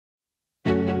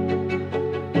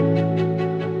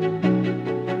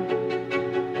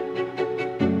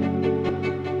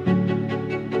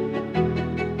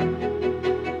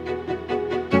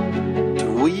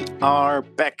are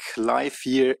back live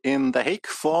here in The Hague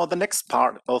for the next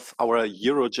part of our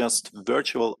Eurojust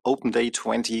Virtual Open Day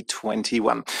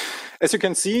 2021. As you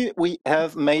can see, we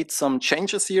have made some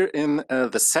changes here in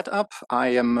the setup. I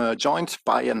am joined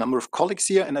by a number of colleagues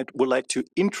here, and I would like to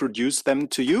introduce them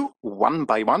to you one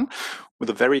by one with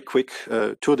a very quick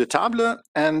tour de table.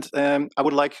 And I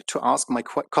would like to ask my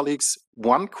colleagues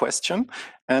one question,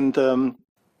 and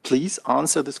please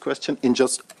answer this question in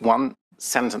just one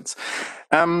sentence.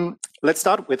 Let's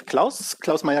start with Klaus.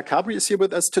 Klaus Meyer-Cabri is here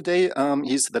with us today.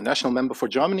 He's the national member for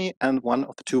Germany and one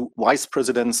of the two vice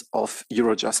presidents of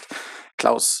Eurojust.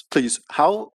 Klaus, please,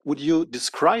 how would you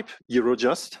describe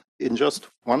Eurojust in just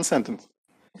one sentence?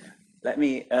 Let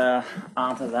me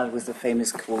answer that with a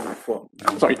famous quote from.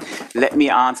 Sorry. Let me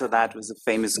answer that with a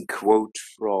famous quote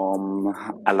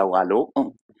from Allo Allo,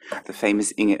 the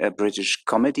famous British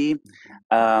comedy,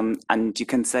 and you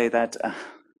can say that.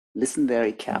 Listen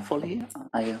very carefully.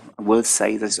 I will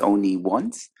say this only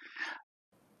once.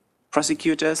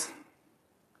 Prosecutors,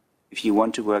 if you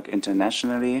want to work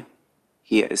internationally,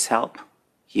 here is help.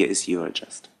 Here is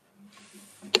Eurojust.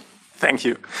 Thank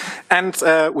you. And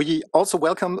we also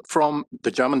welcome from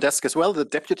the German desk as well, the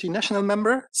Deputy National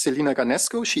Member, Selina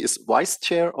Ganesco. She is Vice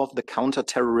Chair of the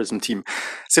Counter-Terrorism team.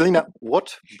 Selina,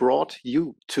 what brought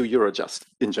you to Eurojust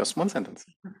in just one sentence?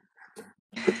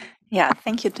 Yeah,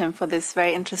 thank you, Tim, for this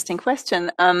very interesting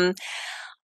question.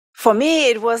 For me,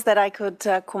 it was that I could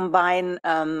combine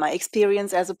my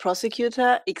experience as a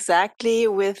prosecutor exactly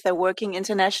with working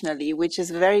internationally, which is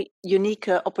a very unique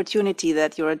opportunity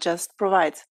that Eurojust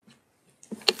provides.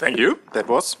 Thank you. That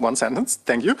was one sentence.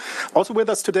 Thank you. Also with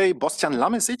us today, Boštjan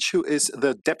Lamesic, who is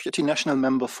the Deputy National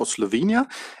Member for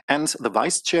Slovenia and the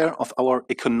Vice Chair of our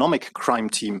Economic Crime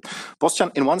team.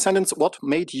 Boštjan, in one sentence, what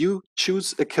made you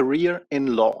choose a career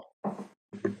in law?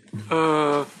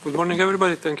 Good morning,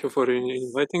 everybody. Thank you for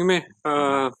inviting me.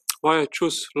 Why I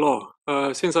choose law?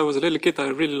 Since I was a little kid, I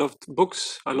really loved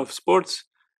books. I love sports.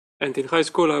 And in high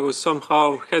school, I was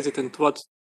somehow hesitant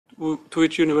to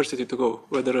which university to go,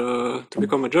 whether to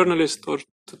become a journalist or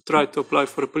to try to apply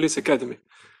for a police academy.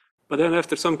 But then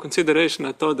after some consideration,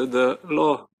 I thought that the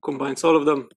law combines all of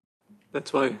them.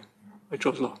 That's why I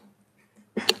chose law.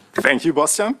 Thank you,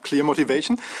 Boštjan. Clear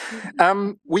motivation.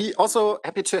 We also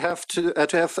happy to have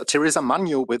Teresa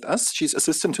Magno with us. She's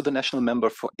assistant to the national member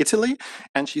for Italy,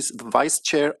 and she's the vice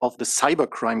chair of the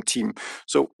cybercrime team.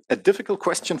 So a difficult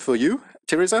question for you,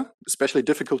 Teresa, especially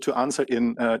difficult to answer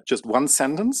in just one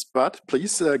sentence, but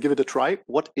please give it a try.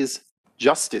 What is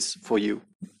justice for you?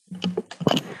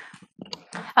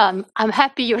 I'm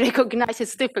happy you recognize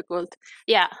it's difficult.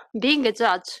 Yeah, being a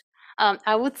judge,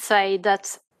 I would say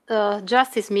that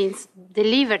justice means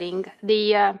delivering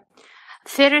the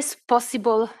fairest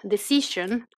possible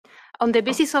decision on the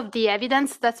basis of the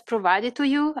evidence that's provided to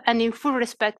you and in full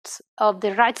respect of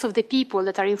the rights of the people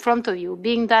that are in front of you,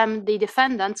 being them the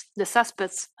defendants, the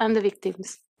suspects, and the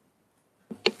victims.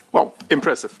 Well,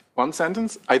 impressive. One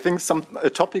sentence. I think a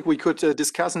topic we could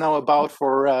discuss now about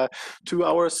for 2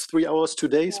 hours, 3 hours, 2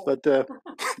 days, but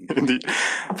indeed.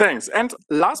 Thanks. And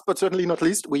last but certainly not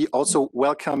least, we also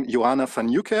welcome Johanna van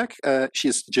Nieuwkerk.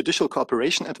 She's Judicial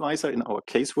Cooperation Advisor in our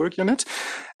casework unit,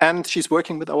 and she's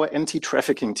working with our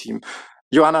anti-trafficking team.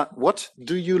 Johanna, what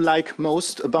do you like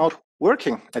most about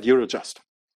working at Eurojust?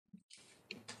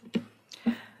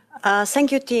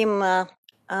 Thank you, Tim.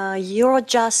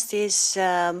 Eurojust is,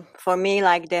 for me,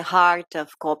 like the heart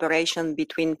of cooperation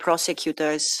between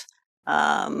prosecutors,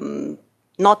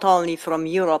 not only from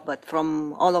Europe, but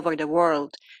from all over the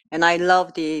world. And I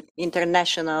love the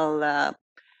international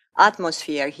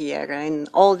atmosphere here and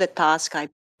all the tasks I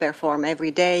perform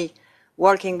every day,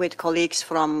 working with colleagues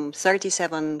from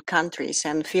 37 countries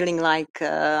and feeling like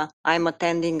I'm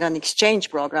attending an exchange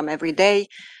program every day.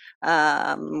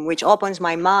 Which opens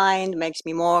my mind, makes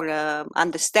me more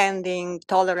understanding,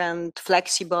 tolerant,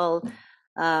 flexible.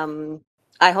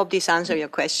 I hope this answers your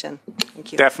question.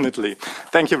 Thank you. Definitely.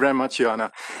 Thank you very much,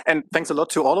 Johanna. And thanks a lot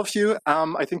to all of you.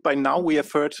 I think by now we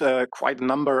have heard quite a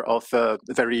number of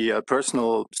very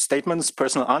personal statements,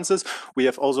 personal answers. We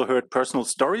have also heard personal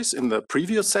stories in the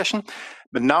previous session.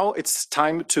 But now it's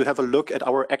time to have a look at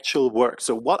our actual work.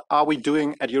 So what are we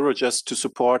doing at Eurojust to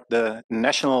support the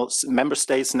national member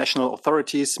states, national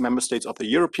authorities, member states of the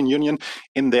European Union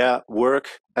in their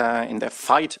work, in their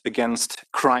fight against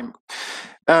crime?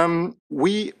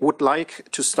 We would like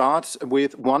to start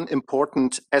with one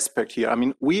important aspect here. I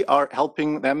mean, we are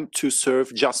helping them to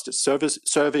serve justice.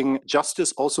 Serving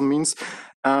justice also means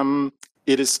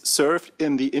it is served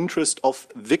in the interest of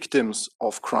victims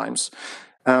of crimes.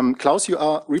 Klaus, you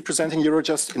are representing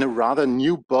Eurojust in a rather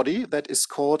new body that is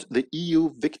called the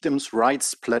EU Victims'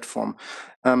 Rights Platform.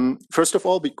 First of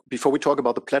all, before we talk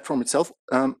about the platform itself,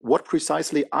 what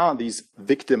precisely are these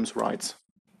victims' rights?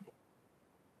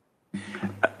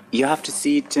 You have to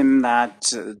see, Tim,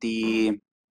 that the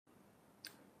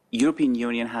European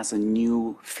Union has a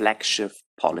new flagship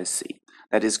policy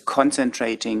that is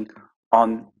concentrating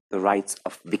on the rights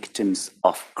of victims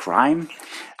of crime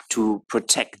to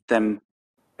protect them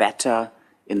better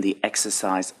in the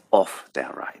exercise of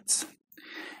their rights.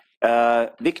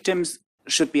 Victims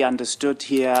should be understood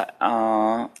here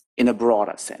in a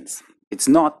broader sense. It's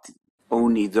not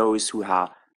only those who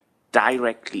are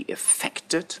directly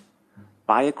affected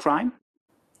by a crime,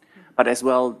 but as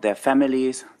well their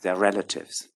families, their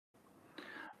relatives.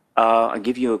 I'll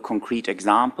give you a concrete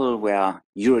example where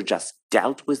Eurojust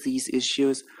dealt with these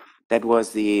issues. That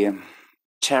was the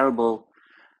terrible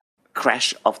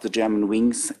crash of the German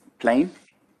Wings plane.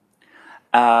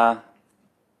 The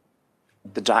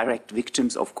direct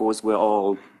victims, of course, were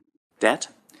all dead,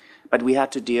 but we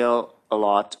had to deal a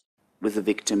lot with the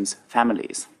victims'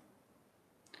 families.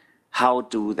 How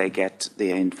do they get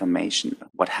their information?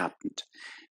 What happened?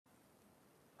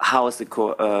 How is the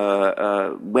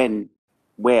when,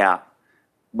 where?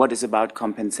 What is about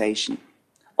compensation?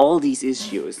 All these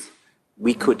issues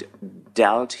we could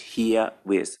dealt here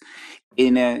with.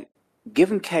 In a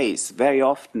given case, very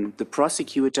often the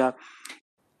prosecutor,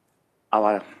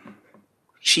 our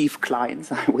chief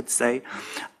clients, I would say,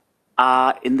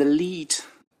 are in the lead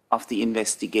of the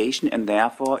investigation and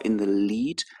therefore in the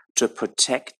lead to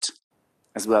protect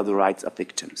as well the rights of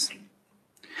victims.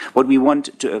 What we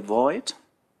want to avoid,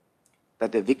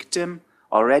 that the victim,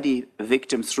 already a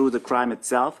victim through the crime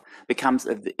itself, becomes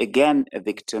again a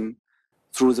victim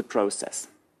through the process.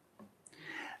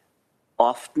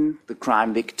 Often the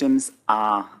crime victims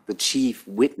are the chief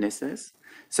witnesses,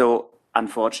 so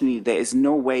unfortunately there is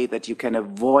no way that you can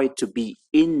avoid to be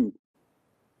in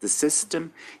the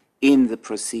system, in the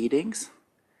proceedings,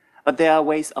 but there are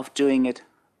ways of doing it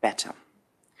better.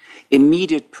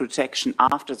 Immediate protection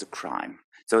after the crime.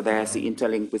 So there's the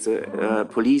interlink with the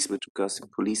police, because the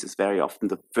police is very often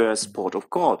the first port of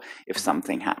call if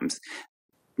something happens,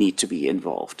 need to be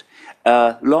involved.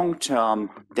 Long-term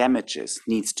damages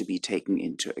needs to be taken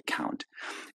into account.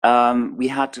 We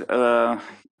had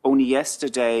only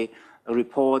yesterday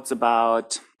reports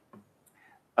about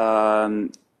the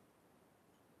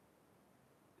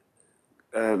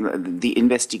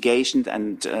investigations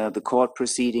and the court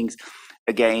proceedings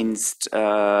against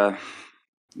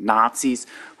Nazis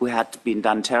who had been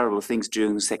done terrible things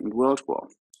during the Second World War.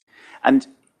 And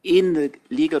in the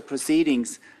legal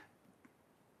proceedings,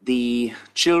 the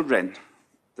children,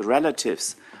 the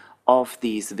relatives of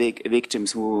these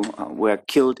victims who were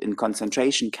killed in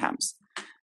concentration camps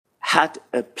had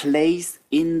a place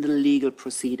in the legal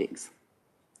proceedings.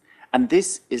 And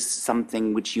this is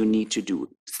something which you need to do.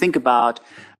 Think about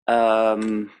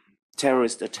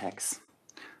terrorist attacks.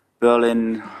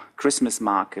 Berlin, Christmas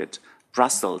market,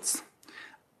 Brussels,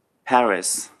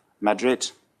 Paris,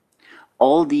 Madrid.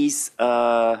 All these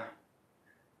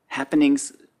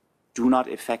happenings do not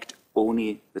affect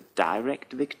only the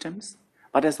direct victims,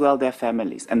 but as well their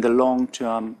families and the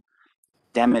long-term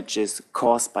damages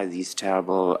caused by these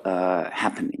terrible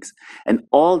happenings. And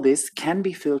all this can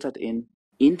be filtered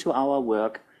into our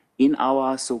work, in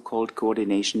our so-called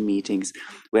coordination meetings,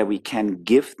 where we can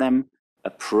give them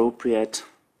appropriate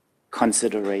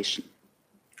consideration.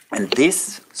 And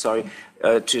this, sorry,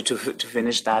 to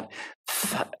finish that,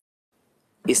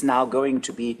 is now going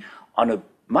to be on a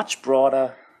much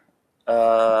broader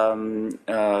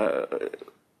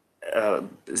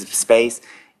space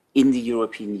in the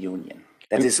European Union.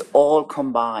 That is all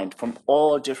combined from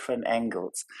all different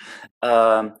angles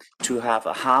to have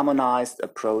a harmonized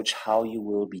approach how you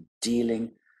will be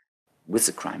dealing with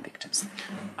the crime victims.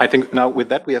 I think now with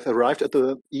that we have arrived at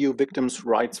the EU Victims'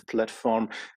 Rights Platform.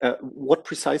 What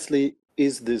precisely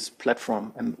is this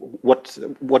platform, and what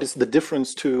is the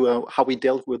difference to how we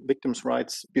dealt with victims'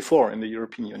 rights before in the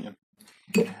European Union?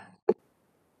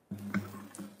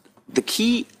 The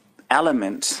key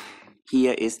element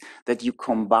here is that you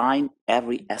combine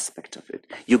every aspect of it.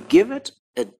 You give it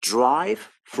a drive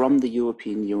from the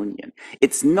European Union.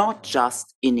 It's not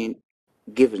just in a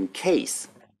given case,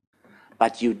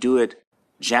 but you do it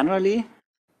generally,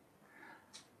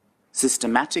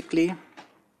 systematically,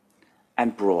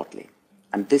 and broadly.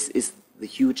 And this is the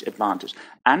huge advantage.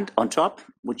 And on top,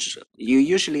 which you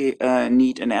usually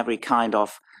need in every kind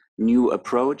of new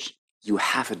approach, you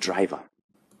have a driver.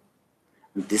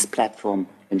 And this platform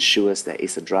ensures there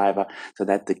is a driver so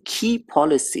that the key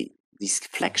policy this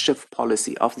flagship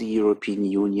policy of the European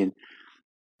Union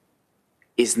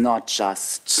is not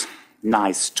just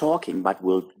nice talking, but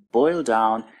will boil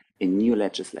down in new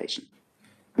legislation.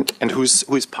 And who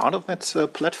is part of that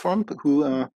platform?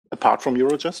 Who, apart from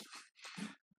Eurojust?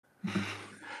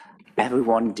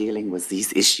 Everyone dealing with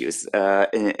these issues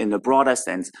in a broader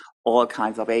sense, all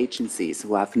kinds of agencies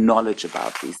who have knowledge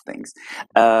about these things.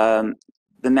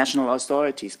 The national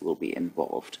authorities will be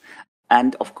involved.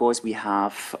 And of course, we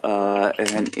have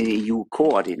an EU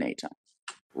coordinator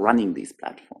running these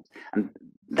platforms. And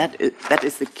that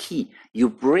is the key. You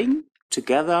bring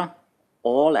together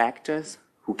all actors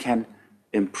who can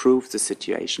improve the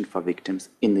situation for victims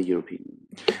in the European Union.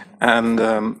 And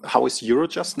how is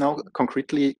Eurojust now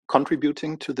concretely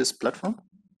contributing to this platform?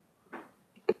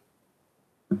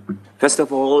 First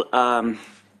of all,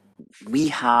 we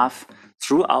have,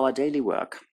 through our daily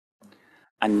work,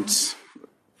 and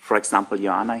for example,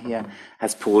 Joanna here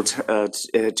has pulled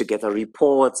together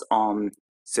reports on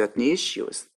certain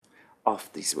issues of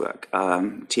this work,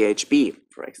 THB,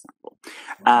 for example.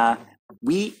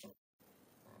 We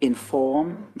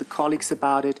inform the colleagues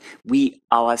about it. We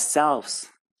ourselves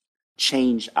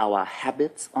change our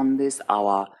habits on this,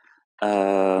 our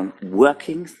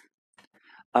workings,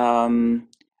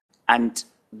 and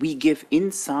we give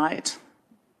insight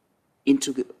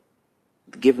into the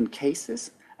given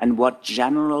cases and what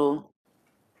general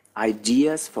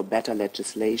ideas for better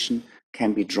legislation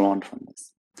can be drawn from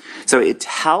this. So it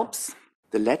helps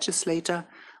the legislator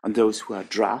and those who are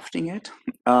drafting it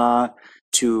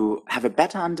to have a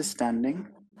better understanding,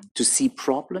 to see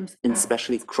problems, in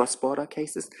especially cross-border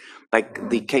cases. Like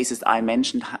the cases I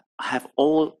mentioned have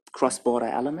all cross-border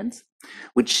elements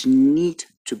which need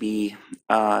to be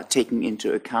taken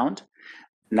into account.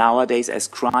 Nowadays, as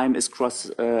crime is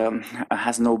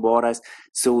has no borders,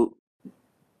 so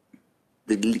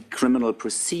the criminal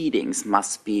proceedings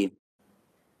must be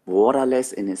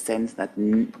borderless in a sense that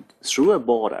through a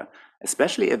border,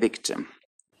 especially a victim,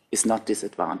 is not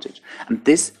disadvantaged. And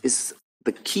this is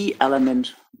the key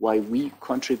element why we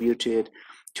contribute to it,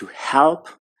 to help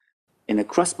in a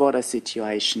cross-border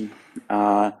situation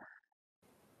to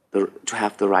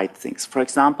have the right things. For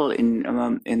example,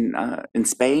 in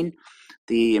Spain,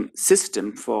 the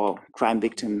system for crime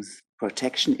victims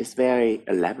protection is very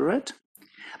elaborate,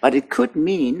 but it could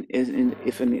mean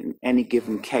if in any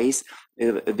given case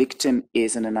a victim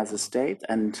is in another state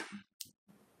and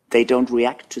they don't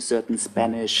react to certain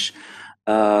Spanish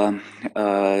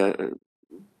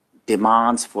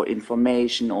demands for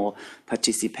information or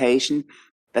participation,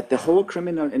 that the whole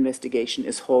criminal investigation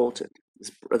is halted,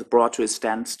 is brought to a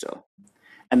standstill.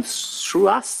 And through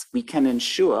us, we can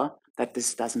ensure that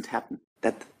this doesn't happen,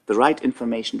 that the right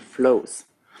information flows,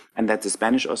 and that the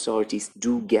Spanish authorities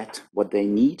do get what they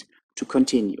need to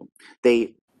continue.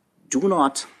 They do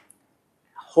not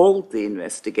hold the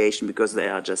investigation because they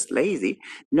are just lazy.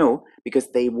 No, because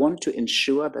they want to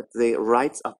ensure that the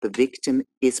rights of the victim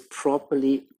is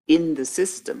properly in the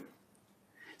system.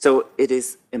 So it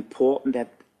is important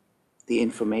that the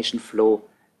information flow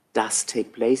does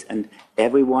take place and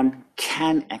everyone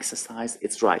can exercise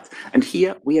its rights. And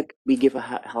here we give a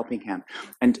helping hand.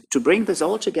 And to bring this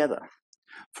all together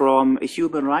from a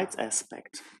human rights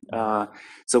aspect,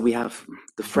 so we have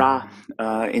the FRA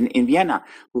in Vienna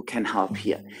who can help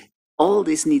here. All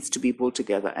this needs to be pulled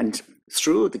together, and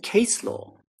through the case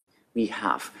law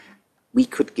we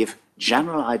could give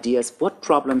general ideas what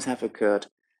problems have occurred,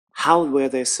 how were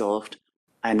they solved,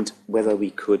 and whether we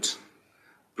could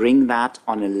bring that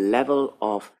on a level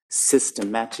of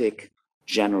systematic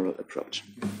general approach.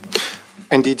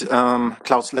 Indeed,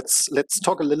 Klaus, let's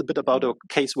talk a little bit about our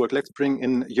casework. Let's bring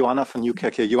in Joanna van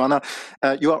Nieuwkerk here. Joanna,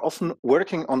 you are often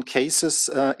working on cases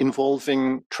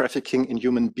involving trafficking in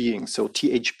human beings, so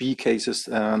THB cases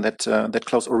that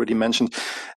Klaus already mentioned.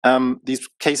 These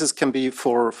cases can be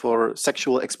for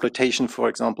sexual exploitation, for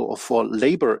example, or for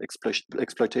labor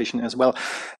exploitation as well.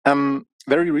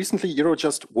 Very recently,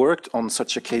 Eurojust worked on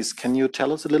such a case. Can you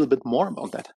tell us a little bit more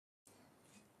about that?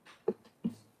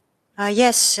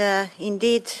 Yes,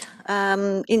 indeed.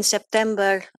 In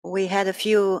September, we had a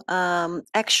few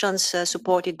actions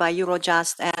supported by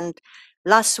Eurojust, and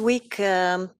last week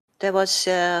there was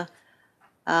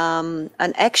an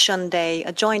action day,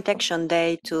 a joint action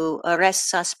day to arrest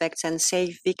suspects and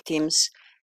save victims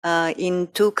in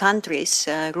two countries,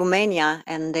 Romania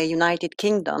and the United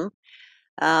Kingdom.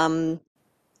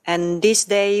 And this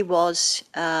day was,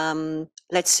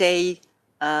 let's say,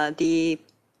 the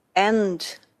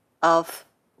end of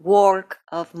work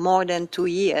of more than 2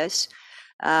 years,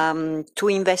 2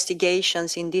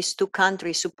 investigations in these two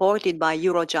countries supported by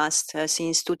Eurojust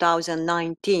since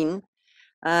 2019.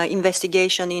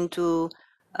 investigation into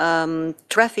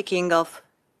trafficking of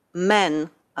men,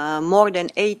 more than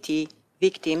 80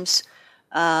 victims,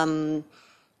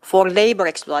 for labor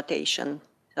exploitation.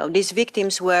 So these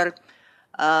victims were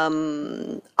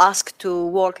asked to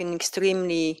work in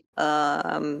extremely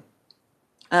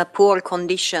poor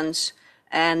conditions,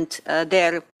 and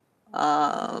their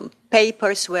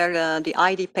papers were, the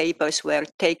ID papers were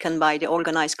taken by the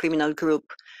organized criminal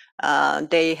group.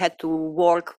 They had to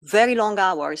work very long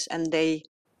hours, and they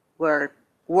were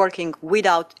working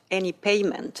without any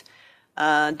payment.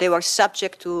 They were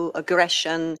subject to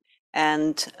aggression,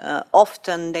 and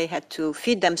often they had to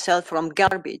feed themselves from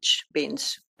garbage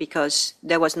bins because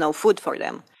there was no food for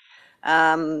them.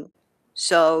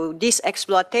 So this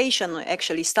exploitation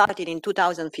actually started in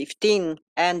 2015,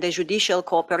 and the judicial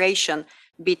cooperation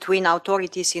between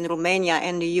authorities in Romania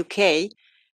and the UK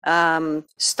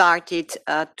started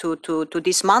to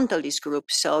dismantle this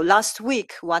group. So last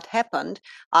week, what happened,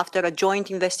 after a joint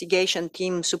investigation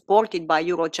team supported by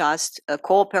Eurojust,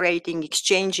 cooperating,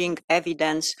 exchanging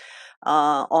evidence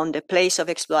on the place of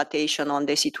exploitation, on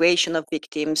the situation of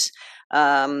victims,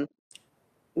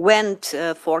 went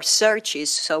for searches.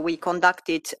 So we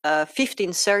conducted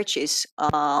 15 searches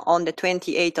on the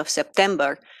 28th of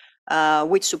September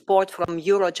with support from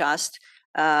Eurojust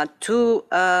to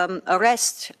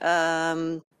arrest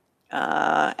and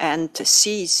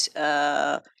seize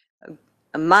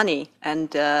money.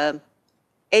 And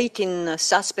 18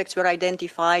 suspects were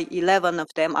identified, 11 of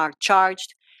them are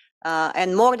charged,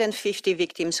 and more than 50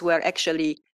 victims were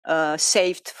actually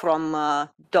saved from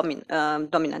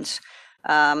dominance.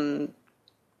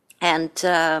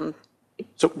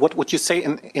 So what would you say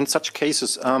in such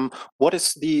cases? What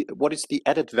is the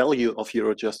added value of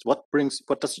Eurojust? What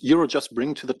does Eurojust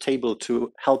bring to the table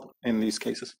to help in these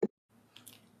cases?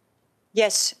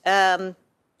 Yes,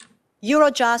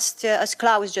 Eurojust, as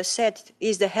Klaus just said,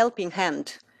 is the helping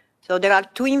hand. So there are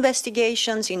 2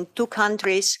 investigations in 2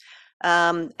 countries,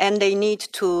 and they need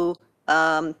to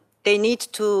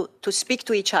speak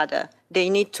to each other. They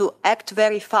need to act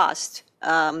very fast.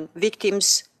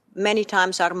 Victims many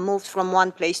times are moved from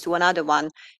one place to another one,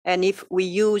 and if we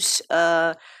use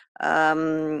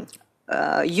Eurojust,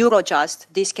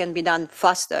 this can be done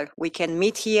faster. We can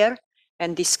meet here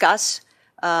and discuss.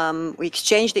 We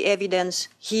exchange the evidence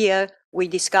here. We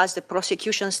discuss the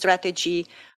prosecution strategy.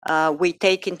 We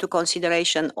take into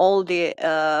consideration all the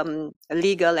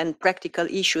legal and practical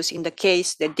issues in the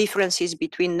case, the differences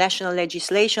between national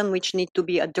legislation which need to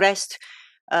be addressed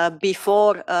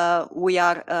before we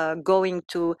are going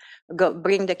to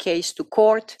bring the case to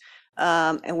court.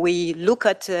 And we look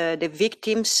at the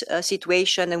victim's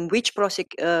situation and which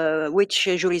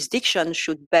jurisdiction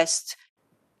should best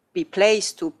be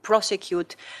placed to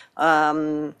prosecute.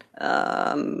 And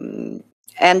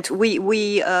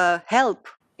we help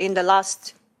in the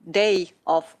last day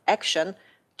of action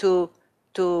to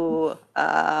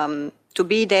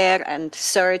be there and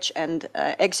search and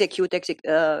execute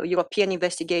European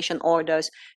investigation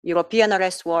orders, European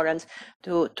arrest warrants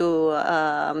to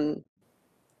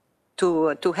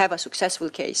have a successful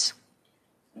case.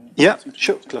 Yeah,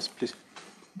 sure, Klaus, please.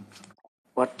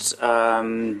 What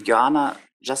Joanna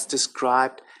just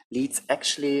described leads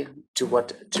actually to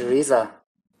what Teresa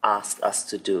asked us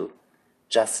to do,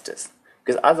 justice.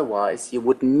 Because otherwise you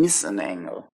would miss an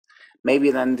angle.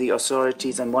 Maybe then the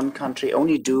authorities in one country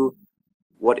only do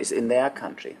what is in their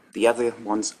country. The other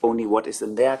ones only what is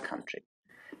in their country.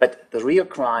 But the real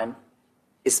crime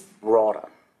is broader.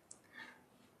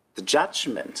 The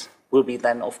judgment will be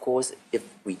then, of course, if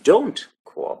we don't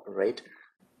cooperate,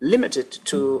 limited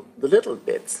to the little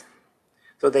bits.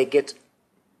 So they get,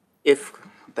 if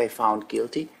they found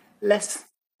guilty, less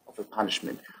of a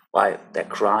punishment, while their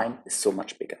crime is so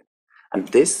much bigger. And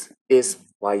this is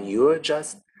why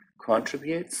Eurojust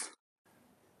contributes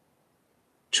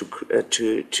to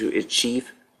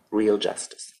achieve real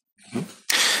justice.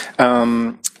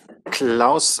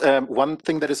 Klaus, one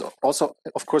thing that is also,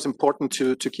 of course, important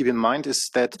to keep in mind is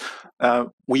that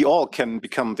we all can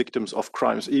become victims of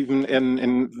crimes, even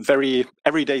in very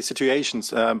everyday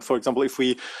situations. For example, if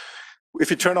we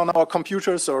turn on our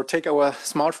computers or take our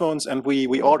smartphones and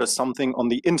we order something on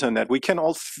the internet, we can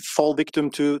all fall victim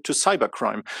to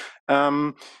cybercrime.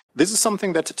 This is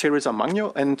something that Teresa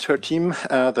Magno and her team,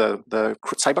 the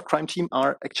cybercrime team,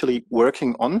 are actually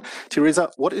working on. Teresa,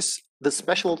 what is the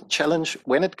special challenge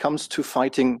when it comes to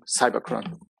fighting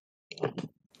cybercrime?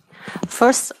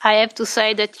 First, I have to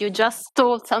say that you just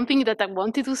told something that I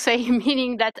wanted to say,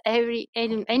 meaning that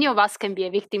any of us can be a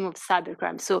victim of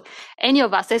cybercrime. So any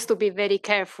of us has to be very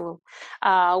careful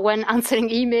when answering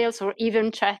emails or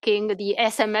even checking the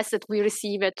SMS that we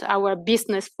receive at our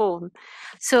business phone.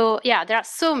 So yeah, there are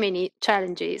so many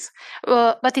challenges,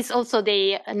 but it's also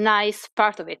the nice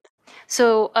part of it.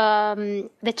 So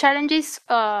the challenges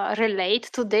relate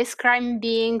to this crime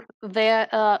being very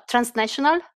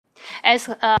transnational. As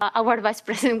our vice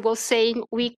president was saying,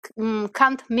 we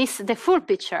can't miss the full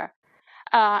picture.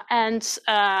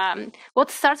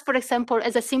 What starts, for example,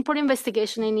 as a simple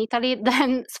investigation in Italy,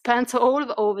 then spans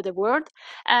all over the world,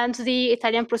 and the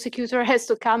Italian prosecutor has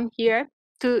to come here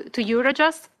to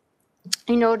Eurojust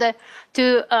in order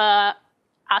to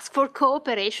ask for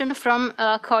cooperation from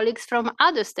colleagues from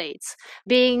other states,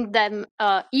 being them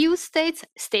EU states,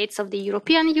 states of the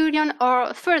European Union,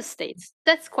 or first states.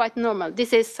 That's quite normal.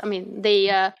 This is, I mean,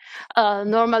 the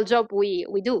normal job we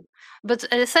do. But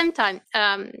at the same time,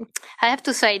 I have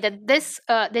to say that this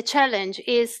the challenge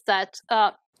is that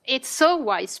it's so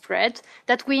widespread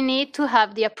that we need to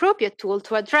have the appropriate tool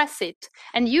to address it.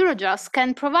 And Eurojust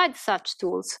can provide such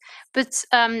tools. But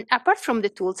apart from the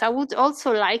tools, I would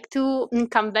also like to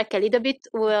come back a little bit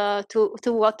to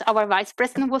what our vice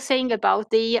president was saying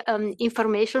about the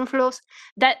information flows.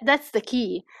 That's the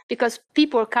key, because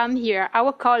people come here,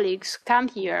 our colleagues come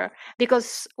here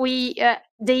because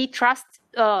they trust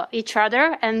each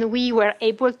other, and we were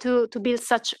able to build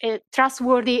such a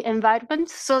trustworthy environment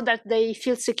so that they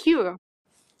feel secure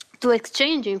to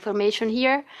exchange information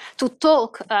here, to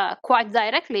talk quite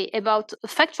directly about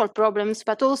factual problems,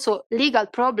 but also legal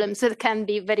problems that can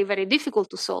be very, very difficult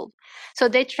to solve. So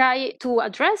they try to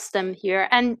address them here,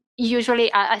 and usually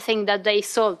I think that they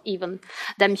solve even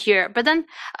them here. But then,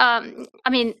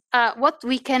 what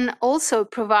we can also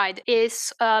provide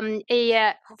is a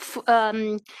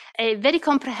very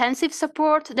comprehensive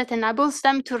support that enables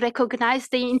them to recognize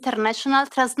the international,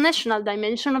 transnational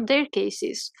dimension of their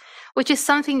cases, which is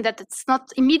something that it's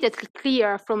not immediately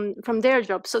clear from their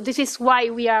job. So this is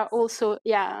why we are also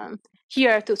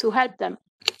here to help them.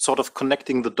 Sort of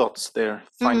connecting the dots there,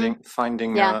 finding.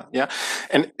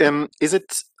 And is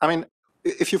it? I mean,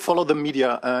 if you follow the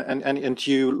media and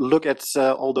you look at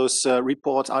all those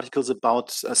reports, articles about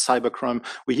cybercrime,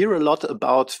 we hear a lot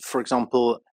about, for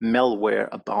example, malware,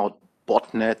 about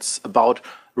botnets, about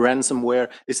ransomware.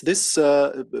 Is this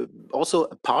also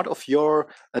a part of your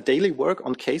daily work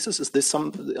on cases?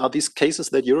 Are these cases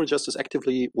that Eurojust is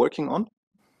actively working on?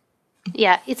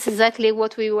 Yeah, it's exactly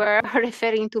what we were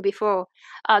referring to before.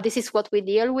 This is what we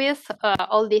deal with,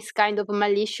 all these kind of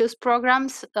malicious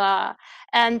programs.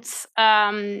 This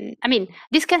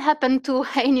can happen to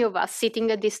any of us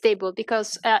sitting at this table,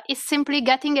 because it's simply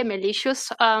getting a malicious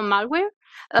malware,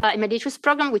 a malicious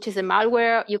program, which is a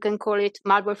malware. You can call it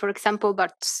malware, for example,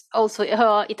 but also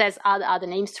it has other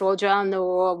names, Trojan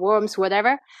or worms,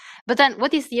 whatever. But then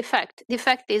what is the effect? The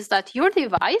effect is that your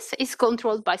device is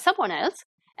controlled by someone else,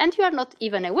 and you are not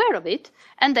even aware of it,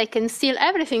 and they can steal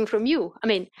everything from you. I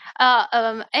mean,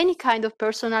 any kind of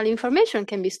personal information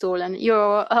can be stolen.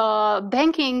 Your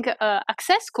banking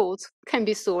access codes can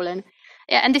be stolen.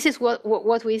 Yeah, and this is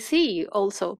what we see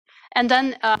also. And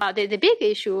then the big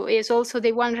issue is also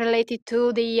the one related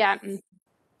to the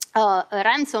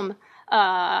ransom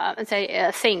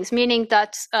things, meaning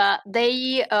that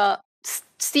they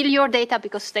steal your data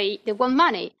because they want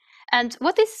money. And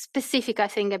what is specific, I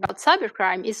think, about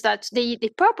cybercrime is that the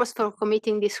purpose for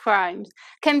committing these crimes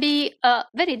can be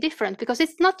very different, because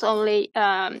it's not only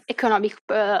economic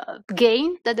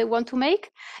gain that they want to make,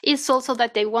 it's also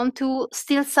that they want to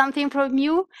steal something from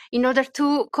you in order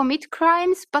to commit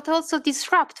crimes, but also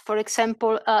disrupt, for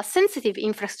example, sensitive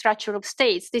infrastructure of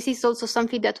states. This is also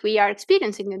something that we are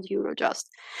experiencing at Eurojust.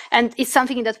 And it's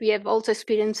something that we have also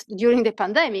experienced during the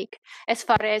pandemic, as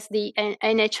far as the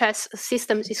NHS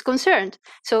systems is concerned.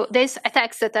 So there's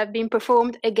attacks that have been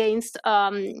performed against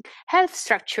health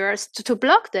structures to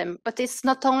block them, but it's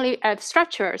not only health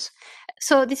structures.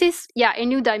 So this is a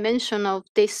new dimension of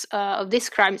these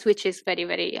crimes, which is very,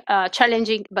 very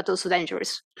challenging, but also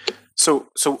dangerous.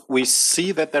 So we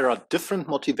see that there are different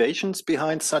motivations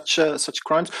behind such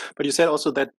crimes, but you said also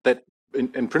that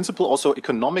in principle, also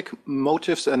economic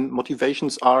motives and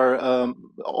motivations are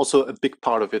also a big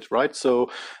part of it, right? So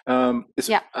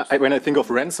when I think of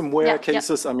ransomware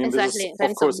cases, I mean, exactly. this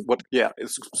is, of course,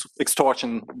 it's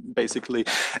extortion, basically.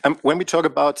 When we talk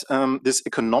about this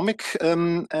economic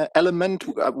element,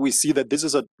 we see that this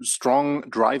is a strong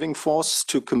driving force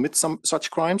to commit some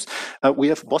such crimes. We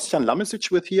have Boštjan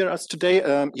Lamesic with us today.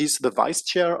 He's the vice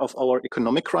chair of our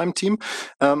economic crime team.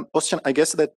 Boštjan, I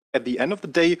guess that at the end of the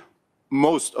day,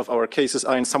 most of our cases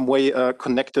are in some way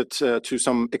connected to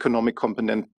some economic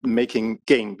component making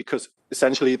gain, because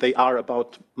essentially they are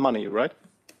about money, right?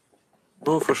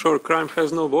 No, for sure. Crime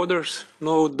has no borders,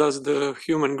 nor does the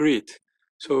human greed.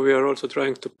 So we are also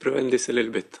trying to prevent this a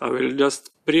little bit. I will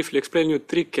just briefly explain you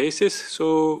 3 cases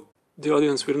so the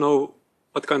audience will know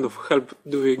what kind of help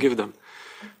do we give them.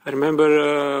 I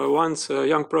remember once a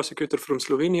young prosecutor from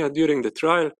Slovenia during the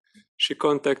trial, she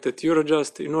contacted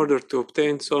Eurojust in order to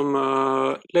obtain some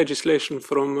legislation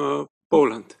from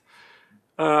Poland.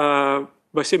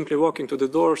 By simply walking to the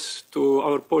doors to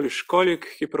our Polish colleague,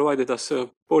 he provided us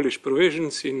Polish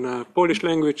provisions in Polish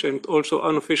language and also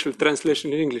unofficial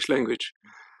translation in English language.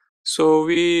 So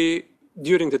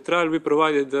during the trial, we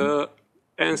provided the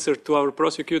answer to our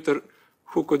prosecutor,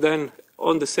 who could then,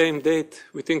 on the same date,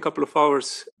 within a couple of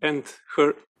hours, end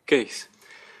her case.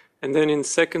 And then in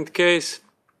second case,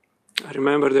 I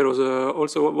remember there was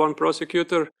also one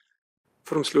prosecutor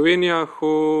from Slovenia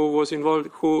who was involved,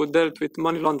 who dealt with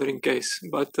money laundering case,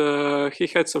 but he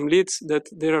had some leads that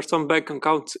there are some bank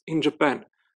accounts in Japan,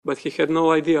 but he had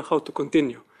no idea how to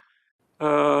continue.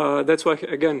 That's why,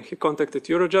 again, he contacted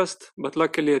Eurojust, but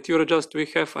luckily at Eurojust we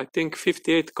have, I think,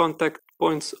 58 contact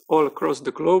points all across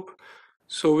the globe.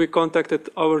 So we contacted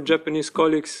our Japanese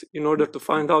colleagues in order to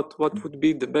find out what would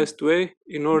be the best way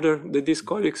in order that these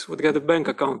colleagues would get the bank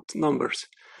account numbers.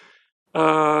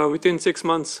 Within 6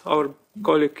 months, our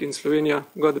colleague in Slovenia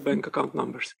got the bank account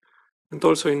numbers. And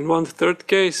also in one third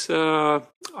case,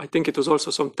 I think it was also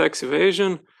some tax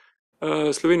evasion.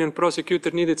 Slovenian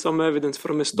prosecutor needed some evidence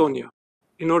from Estonia.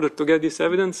 In order to get this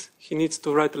evidence, he needs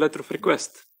to write a letter of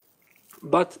request.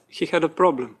 But he had a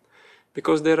problem,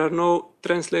 because there are no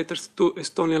translators to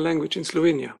Estonian language in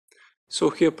Slovenia. So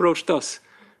he approached us.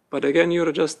 But again,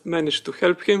 Eurojust managed to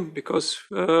help him, because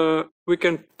we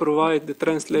can provide the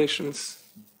translations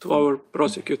to our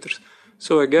prosecutors.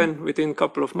 So again, within a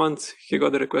couple of months, he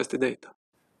got the requested data.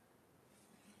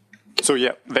 So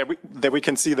yeah, there we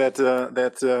can see that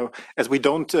as we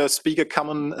don't speak a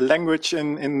common language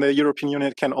in the European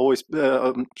Union, it can always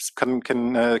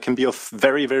can be of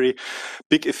very, very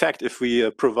big effect if we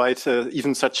provide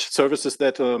even such services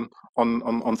that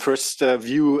on first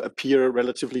view appear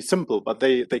relatively simple, but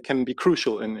they can be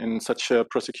crucial in such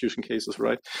prosecution cases,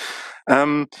 right?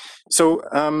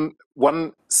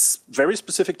 One very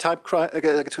specific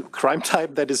crime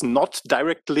type that is not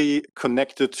directly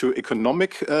connected to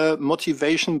economic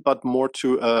motivation, but more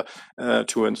to a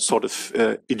sort of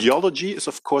ideology, is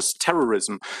of course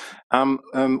terrorism.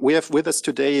 We have with us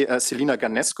today Selina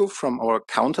Ganescu from our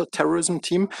counter-terrorism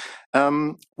team.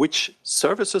 Which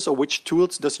services or which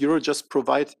tools does Eurojust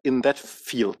provide in that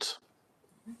field?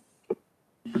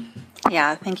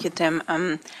 Yeah, thank you, Tim.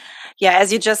 Yeah,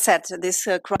 as you just said, this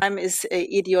crime is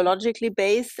ideologically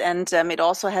based, and it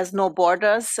also has no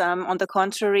borders. On the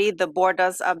contrary, the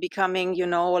borders are becoming,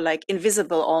 like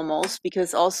invisible almost,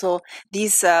 because also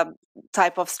these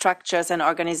type of structures and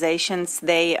organizations,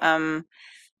 they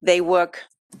work,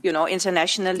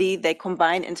 internationally. They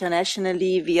combine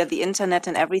internationally via the internet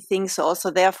and everything. So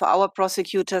also there, for our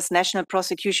prosecutors, national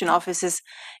prosecution offices,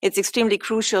 it's extremely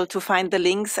crucial to find the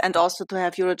links and also to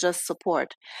have Eurojust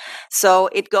support. So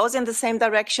it goes in the same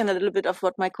direction, a little bit of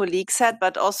what my colleague said,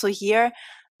 but also here,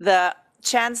 the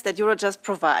chance that Eurojust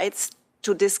provides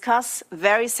to discuss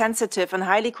very sensitive and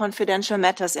highly confidential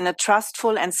matters in a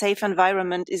trustful and safe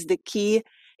environment is the key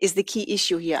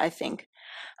issue here, I think.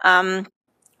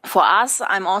 For us,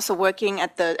 I'm also working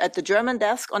at the German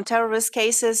desk on terrorist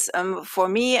cases. For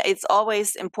me, it's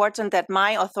always important that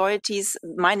my authorities,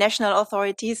 my national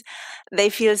authorities, they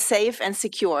feel safe and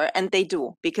secure, and they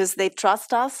do, because they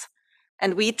trust us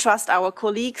and we trust our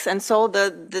colleagues. And so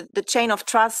the chain of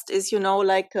trust is,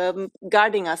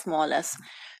 guarding us more or less.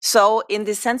 So in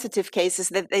these sensitive cases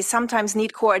that they sometimes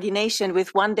need coordination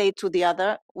with one day to the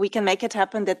other, we can make it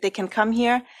happen that they can come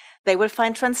here, they will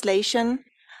find translation,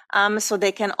 so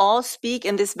they can all speak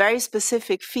in this very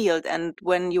specific field. And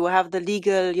when you have the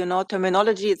legal,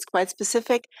 terminology, it's quite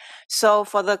specific. So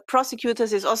for the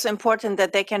prosecutors, it's also important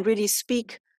that they can really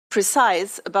speak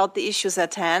precise about the issues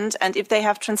at hand. And if they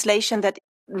have translation, that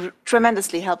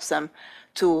tremendously helps them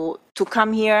to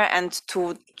come here and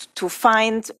to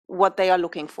find what they are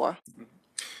looking for.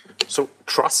 So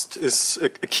trust is a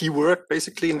key word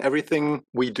basically in everything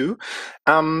we do.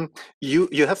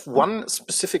 You have one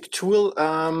specific tool,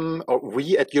 or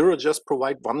we at Eurojust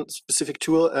provide one specific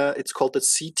tool. It's called the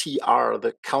CTR,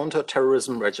 the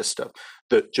Counter-Terrorism Register,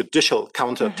 the Judicial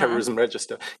Counter-Terrorism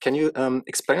Register. Can you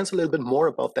explain us a little bit more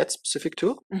about that specific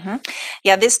tool?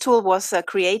 Yeah, this tool was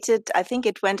created, I think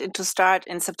it went into start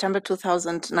in September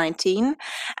 2019,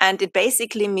 and it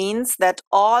basically means that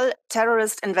all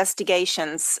terrorist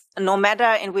investigations, no matter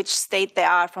in which state they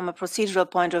are from a procedural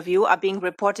point of view, are being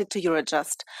reported to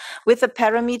Eurojust with the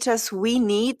parameters we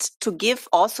need to give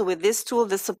also with this tool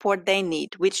the support they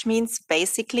need, which means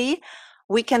basically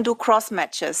we can do cross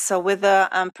matches. So with the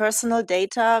personal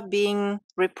data being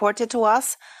reported to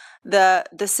us, the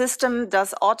system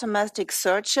does automatic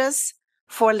searches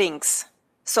for links.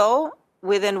 So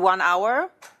within 1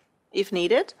 hour, if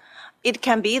needed, it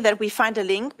can be that we find a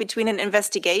link between an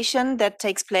investigation that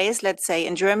takes place, let's say,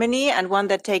 in Germany and one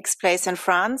that takes place in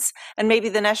France. And maybe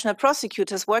the national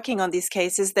prosecutors working on these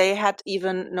cases, they had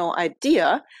even no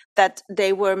idea that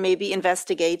they were maybe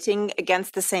investigating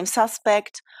against the same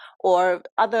suspect or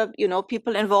other,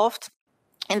 people involved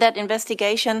in that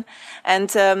investigation. And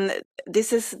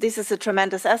this is a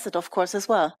tremendous asset, of course, as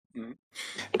well.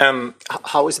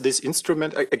 How is this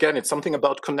instrument? Again, it's something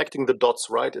about connecting the dots,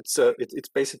 right? It's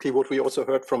basically what we also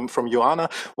heard from Joanna,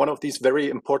 one of these very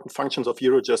important functions of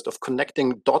Eurojust, of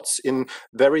connecting dots in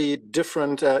very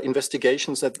different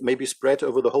investigations that may be spread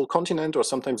over the whole continent or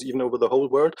sometimes even over the whole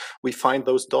world. We find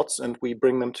those dots and we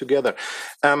bring them together.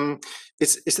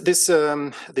 Is this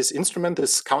instrument,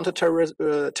 this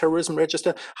counter-terrorism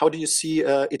register, how do you see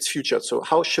its future? So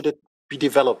how should it be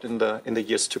developed in the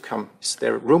years to come? Is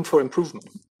there room for improvement?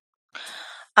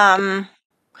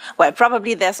 Well,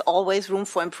 probably there's always room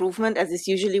for improvement, as is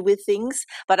usually with things.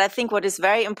 But I think what is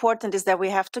very important is that we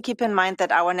have to keep in mind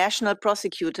that our national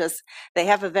prosecutors, they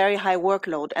have a very high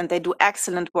workload and they do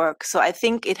excellent work. So I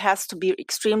think it has to be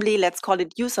extremely, let's call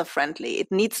it user-friendly. It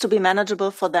needs to be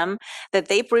manageable for them, that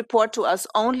they report to us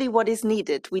only what is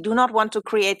needed. We do not want to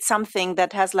create something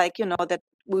that has that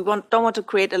we don't want to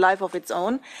create a life of its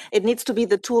own. It needs to be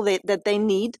the tool that they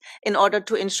need in order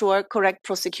to ensure correct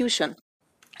prosecution.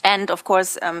 And of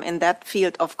course, in that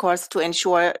field, of course, to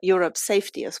ensure Europe's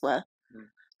safety as well,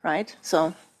 right?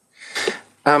 So.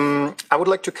 I would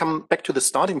like to come back to the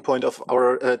starting point of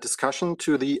our discussion,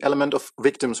 to the element of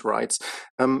victims' rights.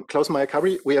 Klaus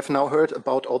Meyer-Kari, we have now heard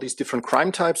about all these different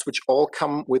crime types, which all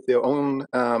come with their own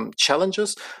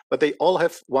challenges, but they all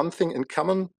have one thing in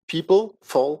common: people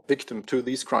fall victim to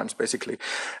these crimes, basically.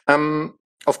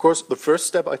 Of course, the first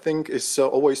step, I think, is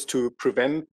always to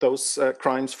prevent those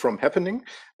crimes from happening.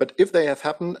 But if they have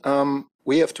happened,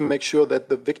 we have to make sure that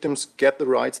the victims get the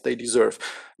rights they deserve.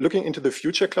 Looking into the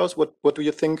future, Klaus, what do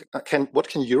you think? What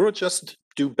can Eurojust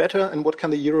do better, and what can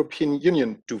the European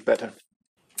Union do better?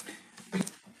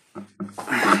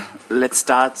 Let's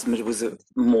start with a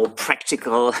more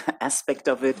practical aspect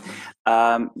of it,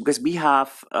 because we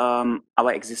have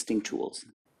our existing tools.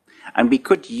 And we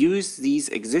could use these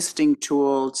existing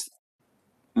tools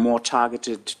more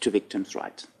targeted to victims'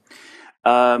 rights.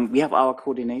 We have our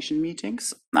coordination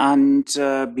meetings, and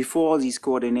before these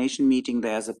coordination meetings,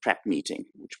 there's a prep meeting,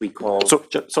 which we call... So,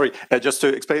 sorry, just to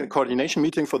explain, the coordination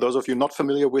meeting, for those of you not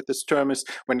familiar with this term, is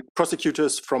when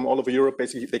prosecutors from all over Europe,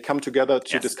 basically, they come together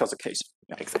to discuss a case.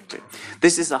 Yeah, exactly.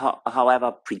 This is,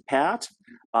 however, prepared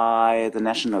by the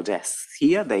national desks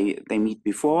here. They meet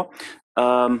before,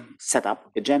 set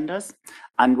up agendas.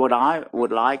 And what I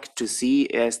would like to see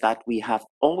is that we have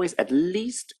always, at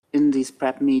least in this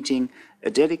prep meeting, a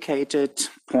dedicated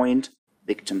point,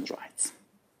 victims' rights.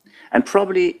 And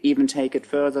probably even take it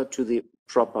further to the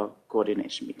proper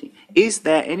coordination meeting. Is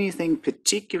there anything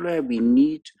particular we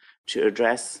need to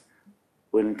address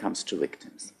when it comes to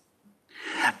victims?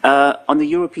 On the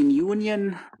European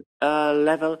Union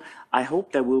level, I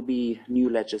hope there will be new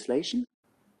legislation.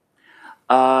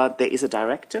 There is a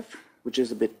directive, which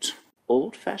is a bit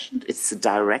old-fashioned. It's a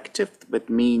directive, that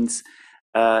means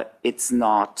it's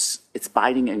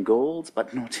binding in goals,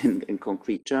 but not in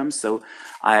concrete terms. So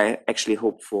I actually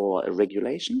hope for a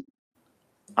regulation,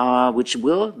 which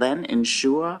will then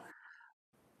ensure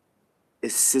a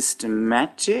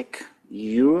systematic,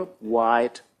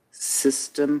 Europe-wide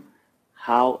system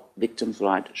how victims'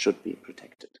 rights should be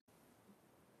protected.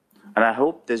 And I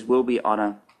hope this will be on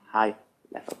a high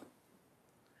level.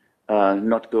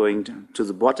 Not going to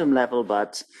the bottom level,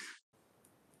 but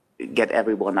get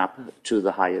everyone up to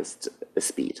the highest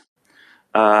speed.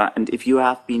 And if you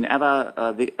have been ever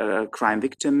a crime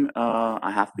victim,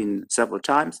 I have been several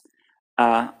times,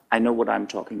 I know what I'm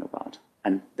talking about.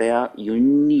 And there you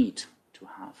need to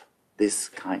have this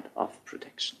kind of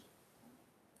protection.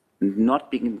 And not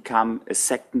become a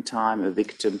second time a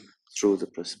victim through the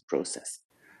process.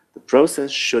 The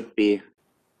process should be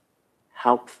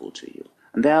helpful to you.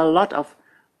 And there are a lot of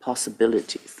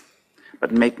possibilities.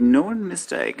 But make no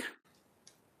mistake,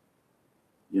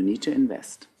 you need to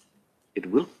invest. It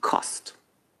will cost.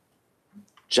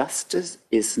 Justice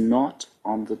is not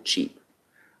on the cheap.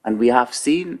 And we have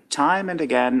seen time and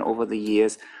again over the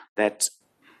years that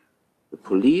the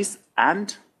police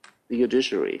and the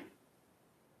judiciary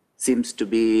seems to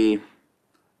be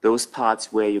those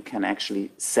parts where you can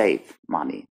actually save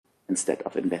money instead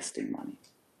of investing money.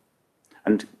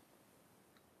 And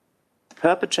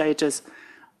perpetrators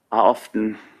are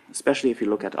often, especially if you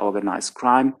look at organized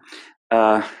crime,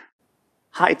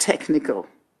 high technical.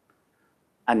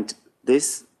 And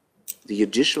this, the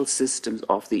judicial systems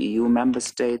of the EU member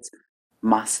states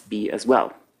must be as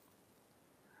well.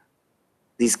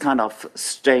 These kind of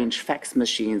strange fax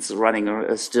machines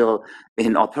running still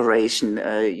in operation,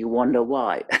 you wonder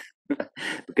why.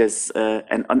 Because,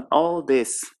 and all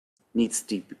this needs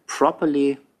to be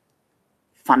properly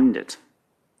funded.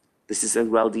 This is as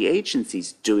well, the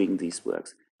agencies doing these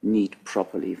works need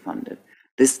properly funded.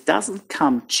 This doesn't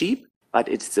come cheap, but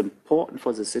it's important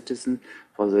for the citizen,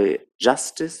 for the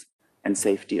justice and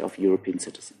safety of European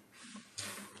citizens.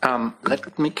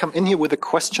 Let me come in here with a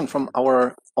question from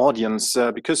our audience,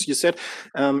 because you said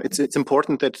it's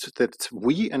important that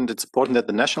we, and it's important that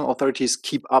the national authorities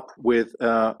keep up with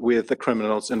the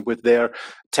criminals and with their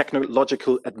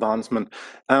technological advancement.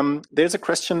 There's a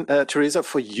question, Teresa,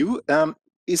 for you.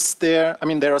 Is there, I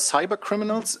mean, there are cyber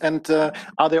criminals, and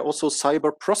are there also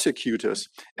cyber prosecutors?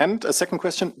 And a second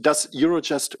question, does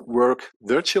Eurojust work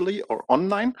virtually or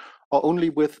online, or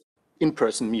only with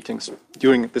in-person meetings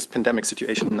during this pandemic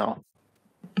situation now?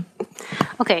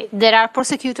 Okay, there are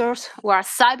prosecutors who are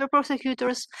cyber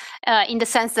prosecutors in the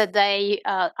sense that they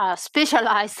are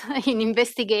specialized in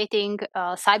investigating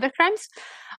cyber crimes,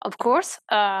 of course.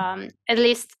 At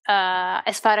least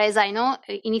as far as I know,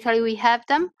 in Italy we have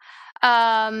them.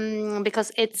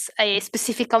 Because it's a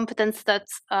specific competence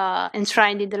that's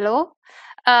enshrined in the law.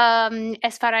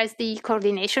 As far as the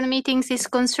coordination meetings is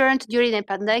concerned, during the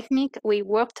pandemic, we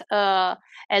worked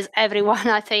as everyone,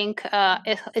 I think,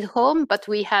 at home, but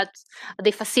we had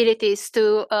the facilities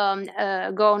to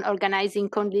go on organizing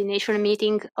coordination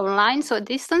meeting online, so at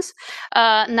distance.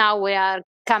 Now we are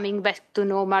coming back to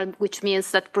normal, which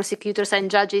means that prosecutors and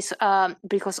judges,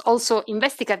 because also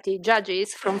investigative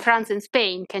judges from France and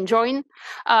Spain can join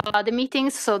the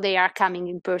meetings, so they are coming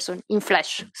in person, in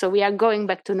flesh. So we are going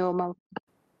back to normal.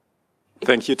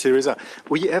 Thank you, Teresa.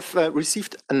 We have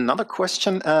received another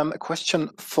question, a question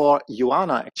for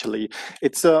Joanna, actually.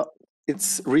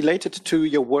 It's related to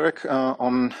your work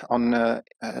on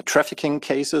trafficking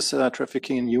cases,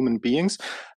 trafficking in human beings.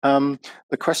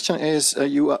 The question is,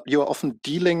 you are often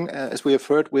dealing, as we have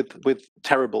heard, with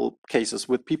terrible cases,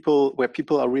 with people where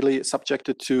people are really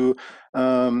subjected to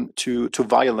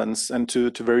violence and to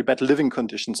very bad living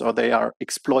conditions, or they are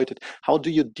exploited. How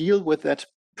do you deal with that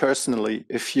personally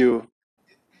if you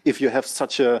have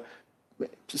such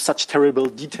terrible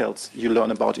details you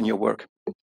learn about in your work?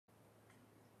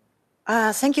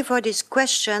 Thank you for this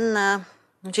question,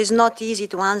 which is not easy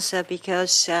to answer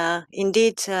because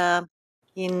indeed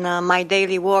in my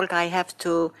daily work I have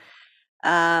to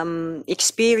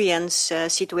experience a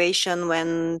situation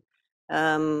when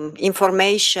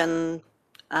information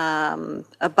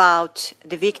about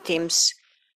the victims,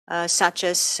 such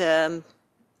as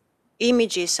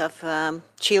images of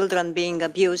children being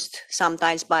abused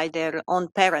sometimes by their own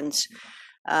parents,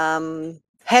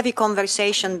 heavy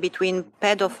conversation between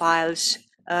pedophiles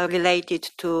related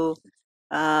to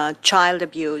child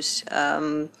abuse,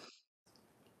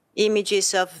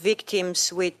 images of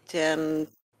victims with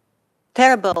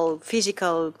terrible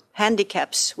physical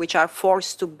handicaps which are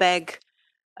forced to beg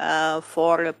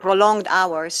for prolonged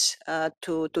hours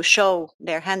to show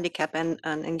their handicap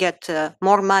and get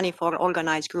more money for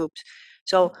organized groups.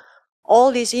 So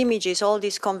all these images, all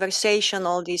this conversation,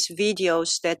 all these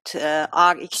videos that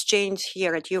are exchanged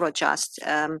here at Eurojust,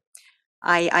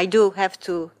 I do have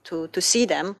to see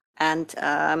them, and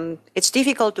it's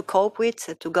difficult to cope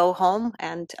with, to go home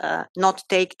and not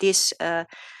take this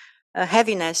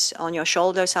heaviness on your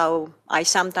shoulders, how I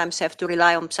sometimes have to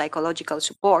rely on psychological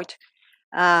support.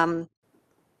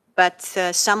 But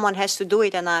someone has to do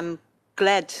it, and I'm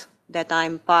glad that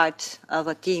I'm part of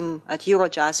a team at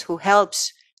Eurojust who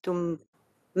helps to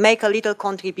make a little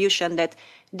contribution that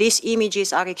these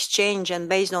images are exchanged, and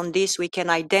based on this, we can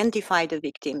identify the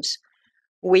victims.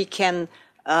 We can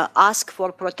ask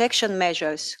for protection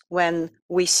measures when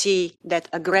we see that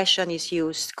aggression is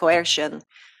used, coercion.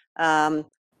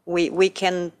 We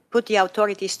can put the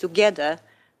authorities together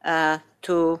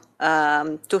to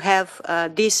have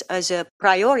this as a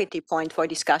priority point for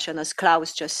discussion, as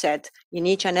Klaus just said, in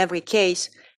each and every case,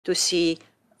 to see,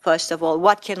 first of all,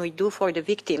 what can we do for the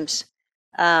victims?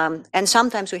 And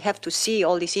sometimes we have to see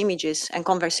all these images and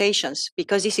conversations,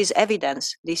 because this is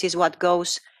evidence. This is what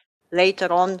goes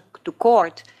later on to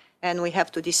court, and we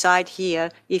have to decide here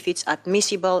if it's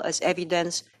admissible as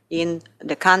evidence in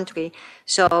the country.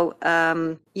 So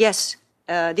yes,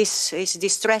 this is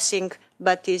distressing,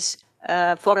 but is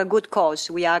for a good cause.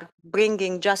 We are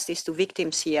bringing justice to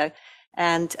victims here,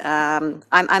 and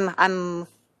I'm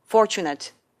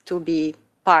fortunate to be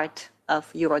part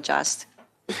of Eurojust.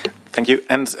 Thank you.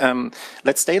 And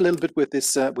let's stay a little bit with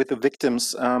this, with the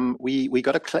victims. We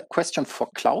got a question for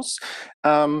Klaus.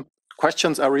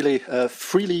 Questions are really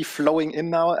freely flowing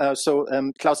in now. So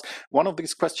Klaus, one of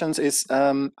these questions is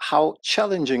how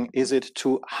challenging is it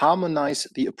to harmonize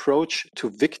the approach to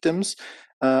victims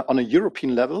on a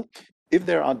European level if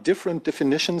there are different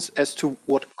definitions as to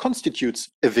what constitutes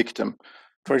a victim?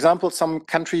 For example, some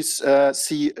countries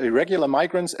see irregular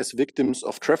migrants as victims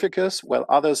of traffickers, while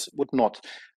others would not.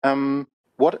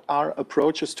 What are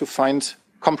approaches to find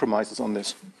compromises on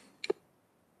this?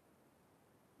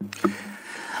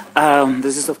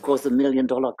 This is, of course, a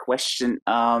million-dollar question.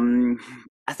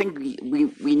 I think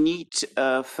we need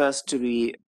first to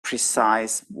be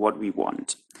precise what we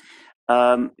want.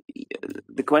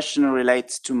 The question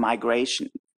relates to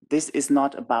migration. This is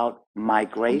not about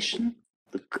migration.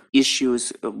 The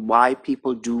issues of why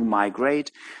people do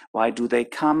migrate, why do they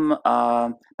come,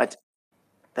 but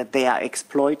that they are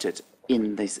exploited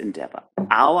in this endeavor.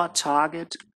 Our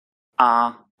target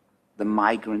are the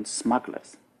migrant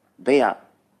smugglers. They are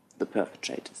the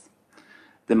perpetrators.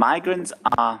 The migrants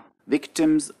are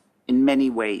victims in many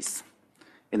ways,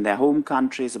 in their home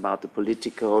countries, about the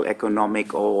political,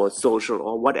 economic, or social,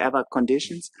 or whatever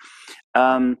conditions,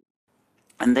 and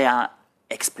they are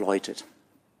exploited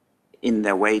in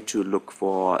their way to look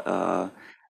for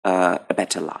a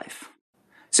better life.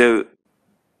 So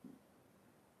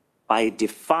by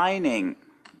defining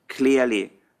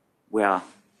clearly where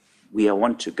we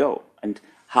want to go and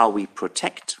how we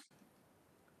protect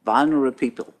vulnerable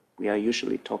people, we are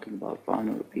usually talking about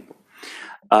vulnerable people,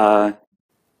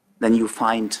 then you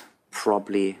find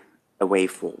probably a way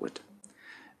forward.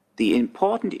 The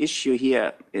important issue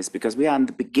here is, because we are in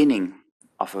the beginning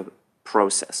of a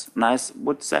process, and I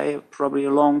would say probably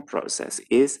a long process,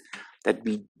 is that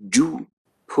we do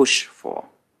push for,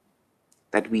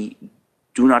 that we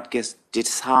do not get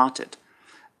disheartened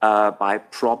by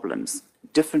problems,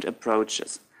 different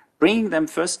approaches, bringing them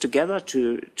first together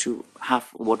to have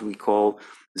what we call,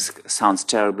 this sounds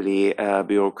terribly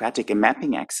bureaucratic, a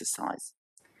mapping exercise.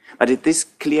 But this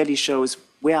clearly shows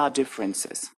where are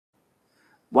differences.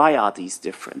 Why are these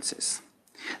differences?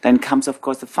 Then comes, of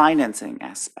course, the financing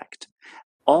aspect.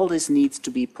 All this needs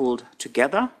to be pulled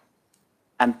together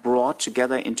and brought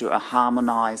together into a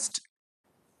harmonized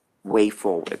way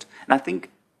forward. And I think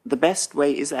the best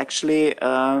way is actually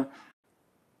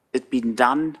it being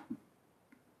done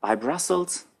by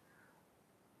Brussels,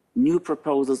 new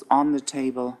proposals on the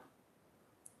table,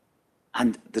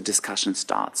 and the discussion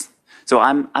starts. So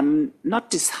I'm not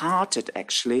disheartened,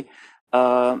 actually,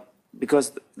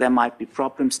 because there might be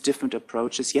problems, different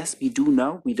approaches. Yes, we do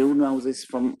know this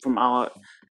from our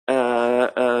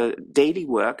daily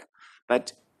work,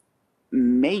 but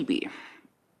maybe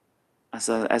as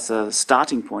a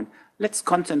starting point, let's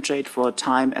concentrate for a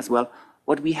time as well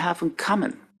what we have in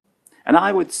common. And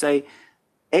I would say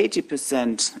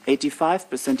 80%,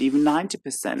 85%, even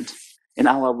 90% in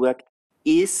our work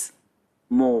is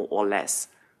more or less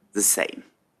the same.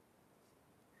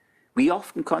 We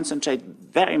often concentrate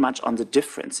very much on the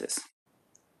differences.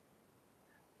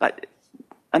 But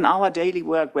in our daily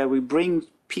work, where we bring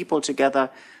people together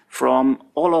from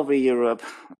all over Europe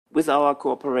with our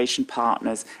cooperation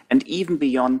partners, and even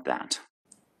beyond that,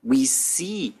 we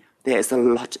see there is a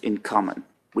lot in common,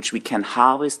 which we can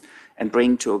harvest and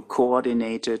bring to a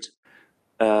coordinated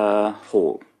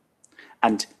whole.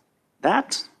 And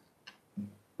that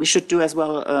we should do as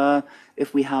well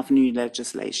if we have new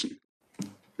legislation.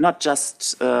 Not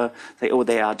just say, oh,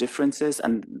 there are differences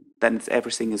and then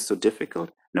everything is so difficult.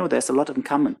 No, there's a lot in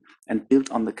common, and built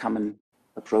on the common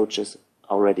approaches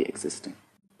already existing.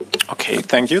 Okay,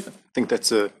 thank you. I think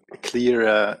that's a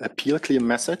clear appeal, clear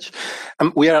message.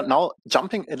 We are now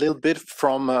jumping a little bit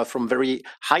from very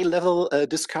high-level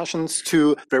discussions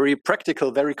to very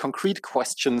practical, very concrete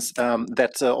questions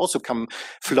that also come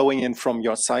flowing in from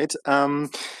your side.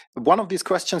 One of these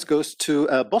questions goes to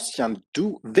Bostian.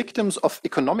 Do victims of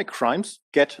economic crimes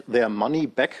get their money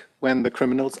back when the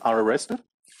criminals are arrested?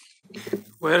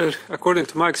 Well, according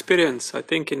to my experience, I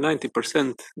think in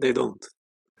 90% they don't.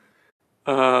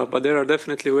 But there are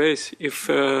definitely ways. If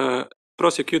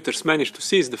prosecutors manage to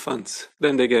seize the funds,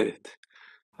 then they get it.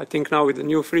 I think now with the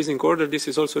new freezing order, this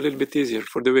is also a little bit easier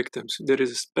for the victims. There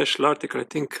is a special article, I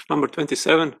think number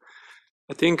 27.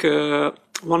 I think 1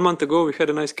 month ago we had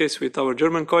a nice case with our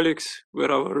German colleagues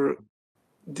where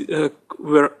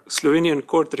Slovenian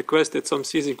court requested some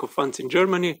seizing of funds in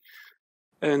Germany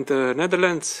and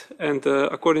Netherlands, and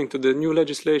according to the new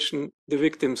legislation, the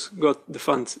victims got the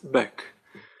funds back.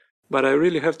 But I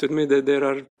really have to admit that there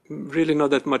are really not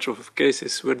that much of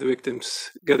cases where the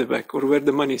victims get it back or where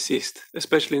the money is seized,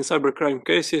 especially in cybercrime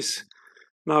cases.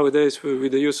 Nowadays,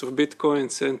 with the use of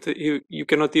bitcoins, and you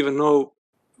cannot even know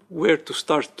where to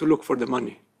start to look for the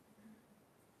money.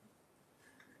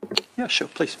 Yeah, sure,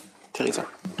 please, Teresa.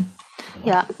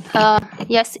 Yeah,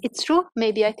 yes, it's true.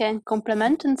 Maybe I can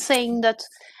complement in saying that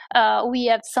we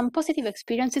have some positive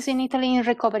experiences in Italy in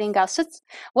recovering assets.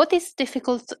 What is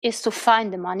difficult is to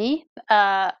find the money,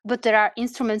 but there are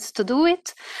instruments to do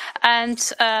it. And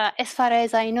as far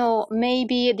as I know,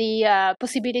 maybe the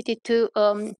possibility to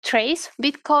trace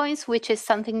bitcoins, which is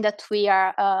something that we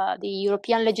are, the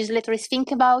European legislators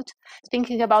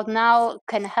thinking about now,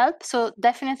 can help. So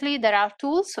definitely there are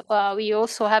tools. We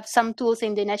also have some tools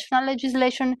in the national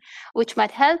legislation which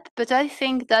might help. But I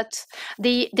think that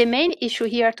the main issue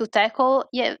here to tackle,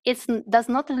 it does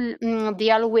not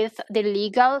deal with the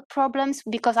legal problems,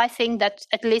 because I think that,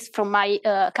 at least from my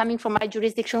coming from my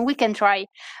jurisdiction, we can try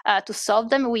to solve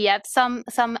them. We have some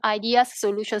ideas,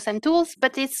 solutions, and tools,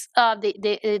 but it's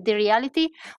the reality.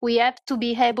 We have to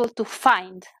be able to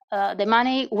find the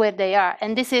money where they are,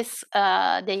 and this is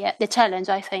the challenge,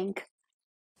 I think.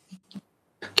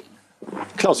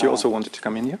 Klaus, you also wanted to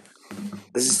come in here?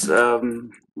 This is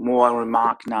more a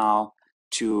remark now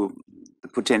to the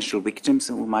potential victims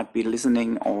who might be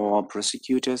listening, or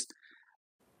prosecutors.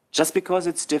 Just because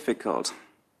it's difficult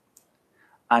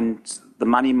and the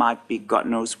money might be God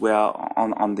knows where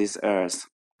on this earth,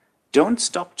 don't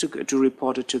stop to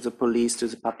report it to the police, to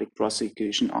the public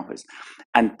prosecution office.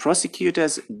 And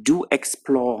prosecutors do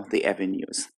explore the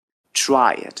avenues.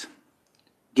 Try it.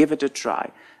 Give it a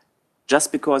try.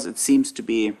 Just because it seems to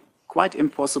be quite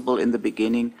impossible in the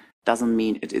beginning doesn't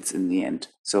mean it's in the end.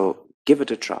 So give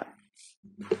it a try.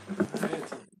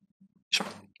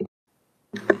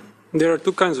 There are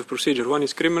two kinds of procedure. One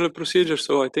is criminal procedure,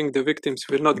 so I think the victims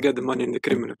will not get the money in the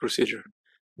criminal procedure.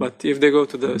 But if they go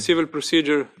to the civil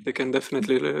procedure, they can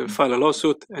definitely file a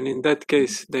lawsuit, and in that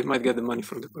case, they might get the money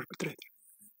from the perpetrator.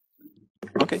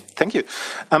 Okay, thank you.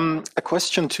 A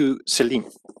question to Celine.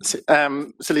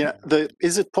 Celine,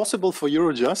 is it possible for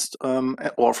Eurojust,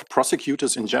 or for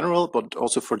prosecutors in general, but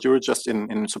also for Eurojust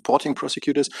in supporting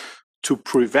prosecutors, to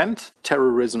prevent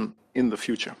terrorism in the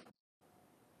future?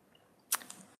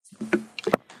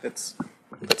 That's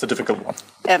a difficult one.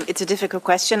 It's a difficult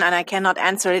question, and I cannot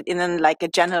answer it in a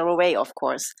general way, of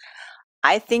course.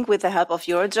 I think with the help of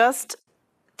Eurojust,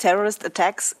 terrorist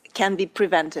attacks can be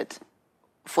prevented.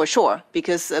 For sure,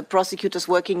 because prosecutors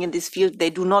working in this field, they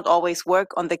do not always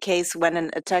work on the case when an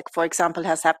attack, for example,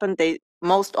 has happened. They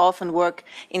most often work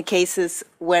in cases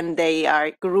when they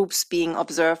are groups being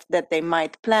observed that they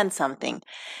might plan something.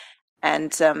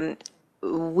 And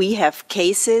we have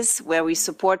cases where we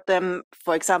support them,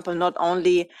 for example, not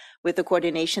only with the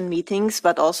coordination meetings,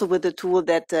 but also with the tool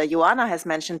that Joanna has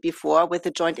mentioned before, with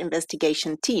the joint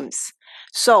investigation teams.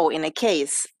 So in a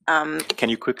case... Can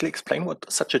you quickly explain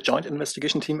what such a joint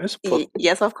investigation team is?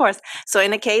 Yes, of course. So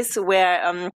in a case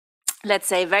where, let's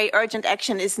say, very urgent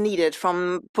action is needed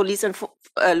from police and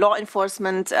law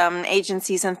enforcement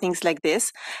agencies and things like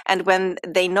this, and when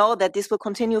they know that this will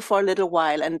continue for a little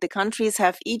while and the countries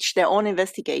have each their own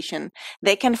investigation,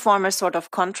 they can form a sort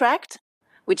of contract,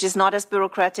 which is not as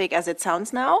bureaucratic as it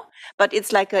sounds now, but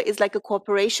it's like a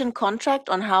cooperation contract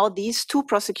on how these two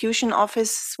prosecution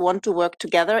offices want to work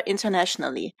together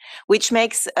internationally, which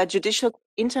makes a judicial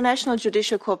international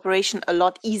judicial cooperation a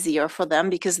lot easier for them,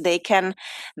 because they can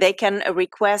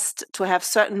request to have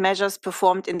certain measures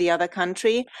performed in the other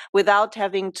country without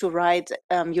having to write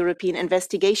European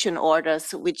investigation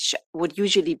orders, which would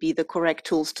usually be the correct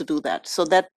tools to do that. So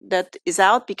that is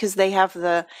out, because they have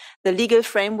the legal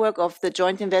framework of the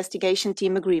Joint Investigation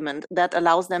Team Agreement that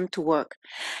allows them to work.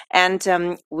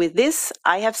 And with this,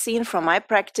 I have seen from my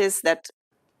practice that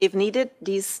if needed,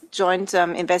 these joint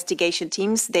investigation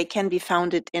teams, they can be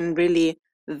founded in really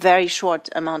very short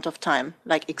amount of time,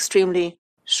 like extremely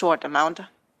short amount.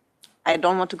 I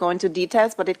don't want to go into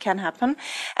details, but it can happen.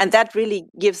 And that really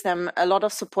gives them a lot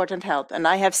of support and help. And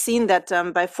I have seen that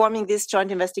by forming these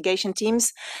joint investigation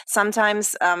teams,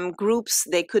 sometimes groups,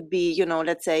 they could be,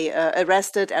 let's say,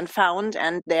 arrested and found,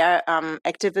 and their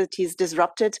activities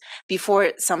disrupted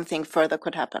before something further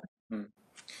could happen.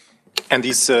 And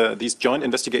these joint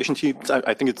investigation teams,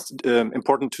 I think it's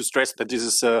important to stress that this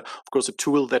is, of course, a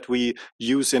tool that we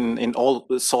use in all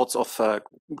sorts of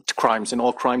crimes, in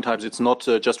all crime types. It's not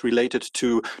just related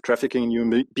to trafficking in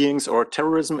human beings or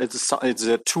terrorism. It's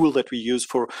a tool that we use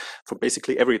for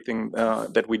basically everything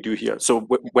that we do here. So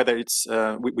whether it's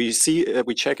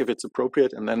we check if it's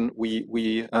appropriate, and then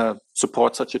we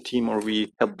support such a team, or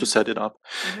we help to set it up,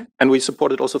 and we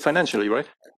support it also financially, right?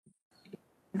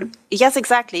 Yes,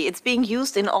 exactly. It's being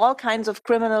used in all kinds of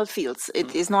criminal fields.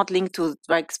 It is not linked to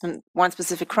like one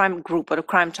specific crime group or a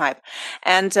crime type.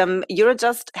 And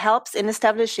Eurojust helps in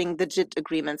establishing the JIT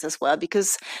agreements as well,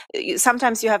 because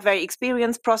sometimes you have very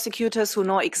experienced prosecutors who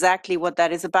know exactly what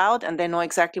that is about, and they know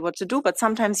exactly what to do, but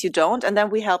sometimes you don't. And then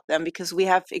we help them, because we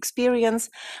have experience.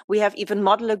 We have even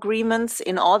model agreements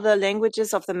in all the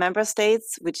languages of the member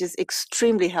states, which is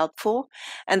extremely helpful.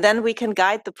 And then we can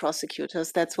guide the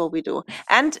prosecutors. That's what we do.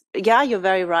 And yeah, you're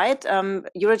very right.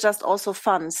 Eurojust also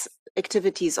funds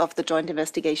activities of the joint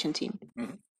investigation team.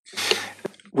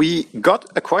 We got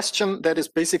a question that is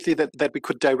basically that we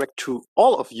could direct to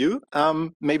all of you.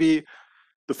 Maybe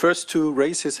the first to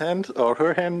raise his hand or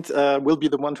her hand will be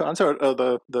the one to answer, or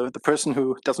the person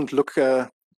who doesn't look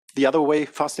the other way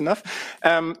fast enough.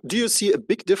 Do you see a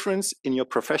big difference in your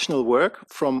professional work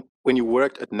from when you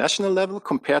worked at national level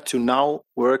compared to now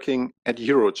working at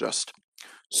Eurojust?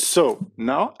 So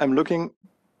now I'm looking.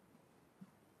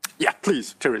 Yeah,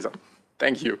 please, Teresa.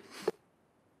 Thank you.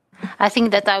 I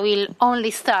think that I will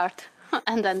only start,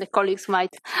 and then the colleagues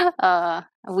might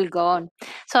will go on.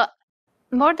 So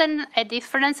more than a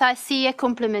difference, I see a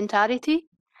complementarity,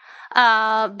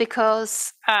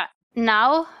 because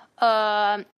now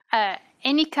I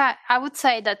would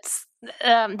say that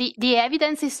the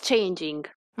evidence is changing.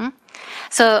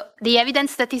 So the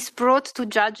evidence that is brought to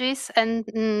judges and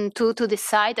to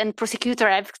decide, and prosecutor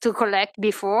have to collect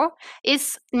before,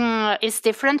 is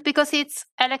different, because it's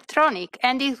electronic,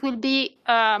 and it will be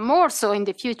more so in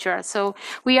the future. So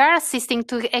we are assisting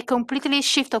to a completely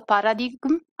shift of paradigm.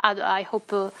 I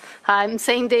hope I'm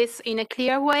saying this in a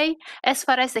clear way, as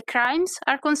far as the crimes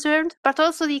are concerned, but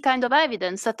also the kind of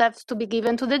evidence that has to be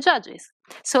given to the judges.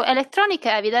 So electronic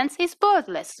evidence is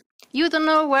borderless. You don't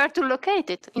know where to locate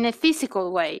it in a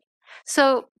physical way.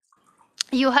 So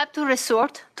you have to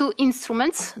resort to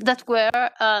instruments that were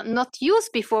not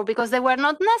used before, because they were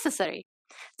not necessary.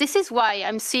 This is why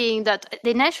I'm seeing that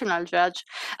the national judge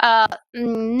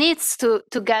needs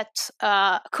to get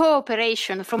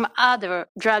cooperation from other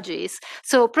judges,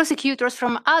 so prosecutors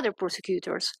from other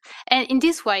prosecutors. And in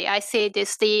this way, I say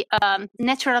this, the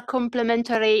natural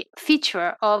complementary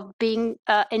feature of being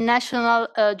a national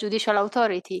judicial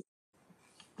authority.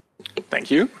 Thank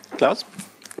you. Klaus?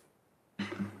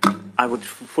 I would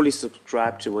fully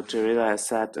subscribe to what Teresa has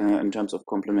said in terms of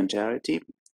complementarity.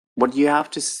 What you have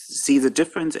to see the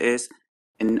difference is,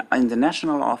 in the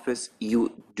national office,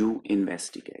 you do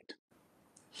investigate.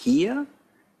 Here,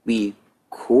 we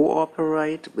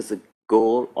cooperate with the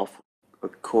goal of a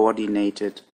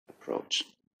coordinated approach.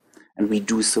 And we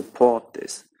do support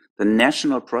this. The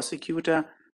national prosecutor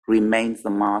remains the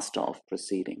master of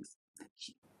proceedings.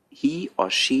 He or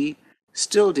she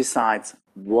still decides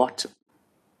what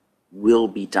will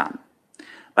be done.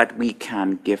 But we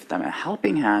can give them a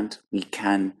helping hand. We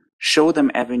can show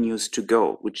them avenues to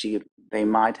go, which they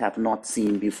might have not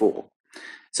seen before.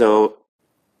 So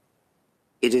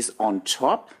it is on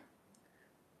top.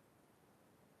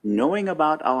 Knowing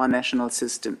about our national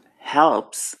system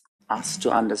helps us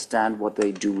to understand what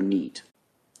they do need,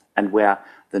 and where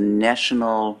the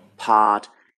national part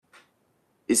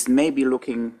is maybe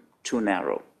looking too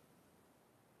narrow.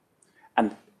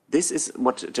 And this is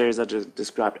what Teresa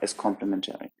described as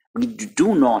complementary. We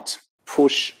do not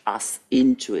push us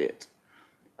into it,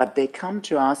 but they come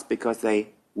to us because they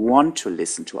want to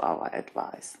listen to our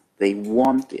advice. They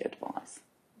want the advice.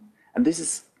 And this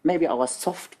is maybe our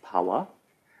soft power,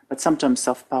 but sometimes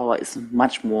soft power is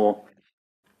much more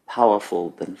powerful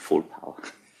than full power.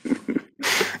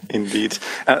 Indeed.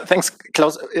 Thanks,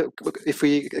 Klaus. If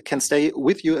we can stay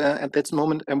with you at this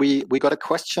moment, and we got a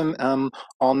question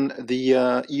on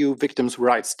the EU Victims'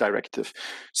 Rights Directive.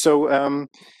 So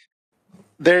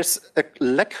there's a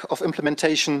lack of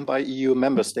implementation by EU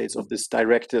member states of this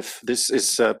directive. This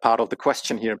is part of the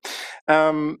question here.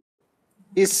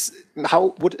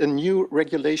 How would a new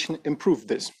regulation improve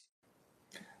this?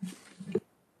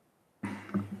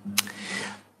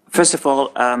 First of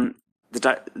all,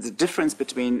 the difference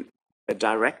between a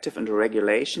directive and a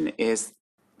regulation is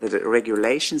that a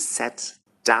regulation sets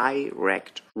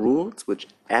direct rules which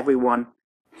everyone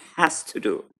has to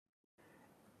do.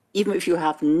 Even if you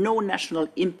have no national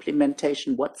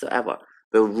implementation whatsoever,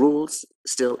 the rules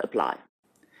still apply.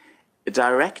 A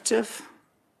directive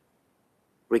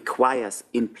requires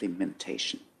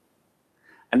implementation.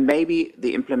 And maybe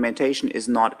the implementation is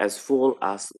not as full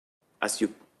as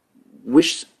you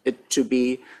wish it to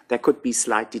be. There could be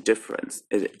slightly difference.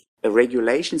 A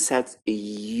regulation sets a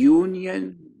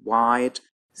union-wide,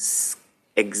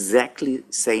 exactly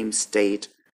same state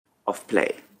of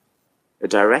play. A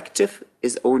directive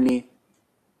is only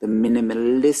the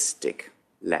minimalistic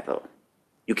level.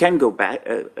 You can go back,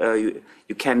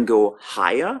 you can go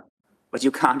higher, but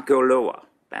you can't go lower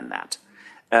than that.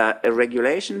 A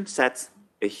regulation sets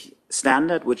a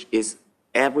standard which is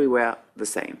everywhere the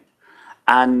same.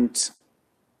 And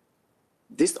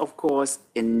this, of course,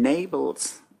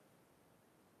 enables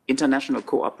international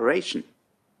cooperation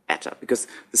better because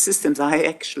the systems are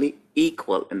actually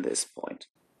equal in this point.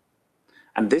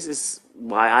 And this is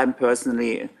why I'm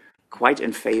personally quite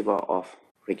in favor of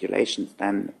regulations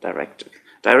than directive.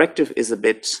 Directive is a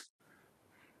bit,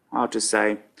 how to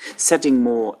say, setting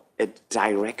more a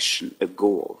direction, a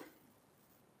goal.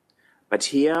 But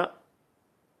here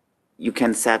you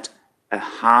can set a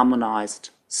harmonized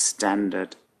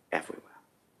standard everywhere.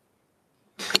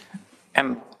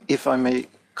 And if I may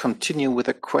continue with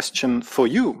a question for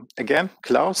you again,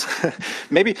 Klaus.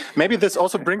 maybe this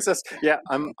also brings us. Yeah,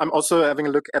 I'm also having a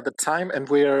look at the time, and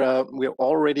we're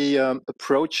already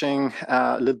approaching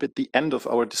a little bit the end of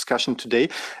our discussion today.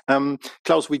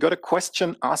 Klaus, we got a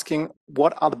question asking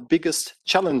what are the biggest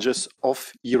challenges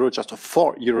of Eurojust or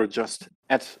for Eurojust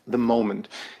at the moment.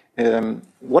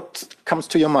 What comes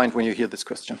to your mind when you hear this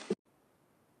question?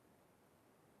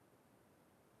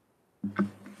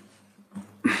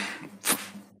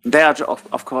 There are,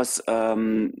 of course,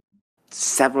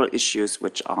 several issues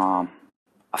which are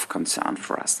of concern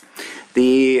for us.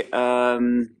 The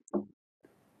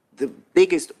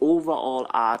biggest overall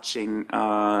arching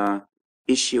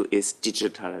issue is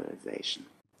digitalization.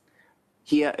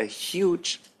 Here, a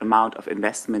huge amount of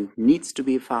investment needs to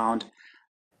be found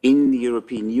in the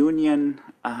European Union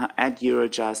at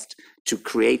Eurojust to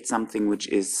create something which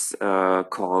is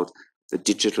called the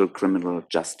digital criminal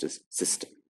justice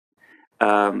system.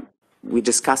 We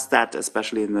discussed that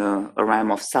especially in the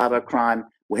realm of cybercrime,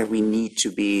 where we need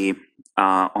to be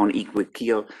on equal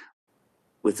keel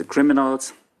with the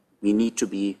criminals. We need to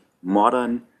be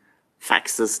modern.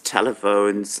 Faxes,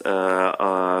 telephones,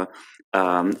 and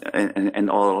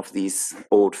all of these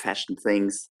old-fashioned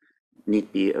things need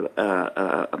to be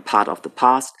a part of the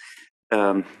past.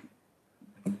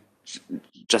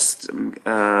 Just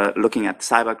looking at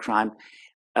cybercrime,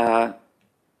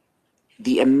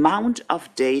 the amount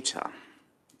of data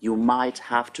you might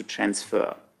have to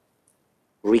transfer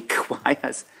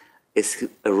requires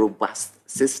a robust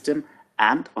system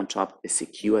and on top a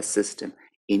secure system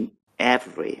in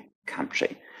every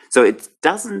country. So it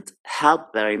doesn't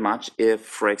help very much if,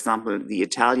 for example, the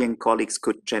Italian colleagues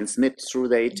could transmit through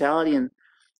the Italian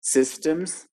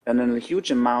systems and a huge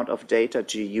amount of data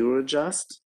to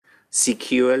Eurojust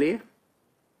securely.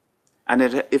 And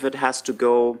if it has to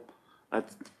go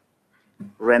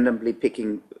randomly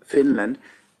picking Finland,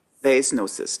 there is no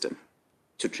system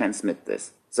to transmit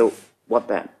this. So what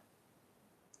then?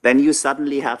 Then you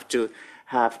suddenly have to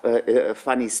have a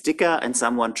funny sticker and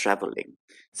someone traveling.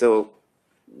 So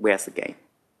where's the game?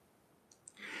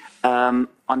 On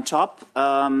top,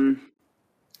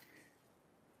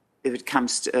 if it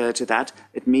comes to that,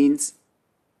 it means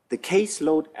the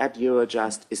caseload at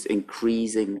Eurojust is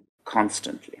increasing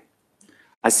constantly.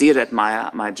 I see it at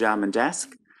my German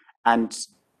desk, and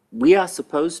we are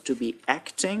supposed to be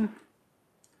acting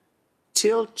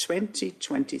till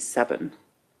 2027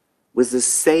 with the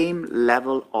same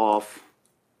level of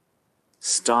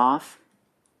staff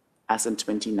as in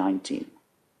 2019.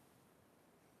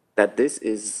 That this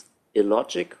is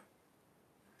illogic,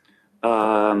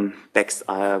 begs,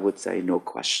 I would say, no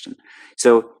question.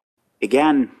 So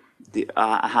again,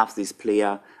 I have this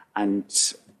clear, and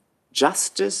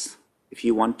justice, if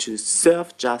you want to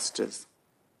serve justice,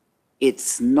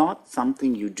 it's not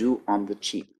something you do on the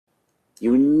cheap.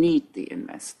 You need the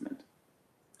investment.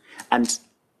 And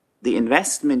the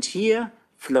investment here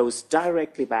flows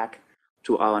directly back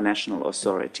to our national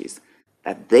authorities,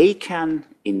 that they can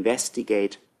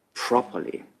investigate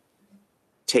properly,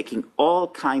 taking all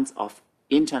kinds of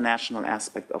international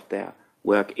aspects of their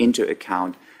work into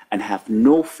account, and have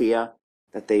no fear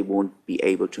that they won't be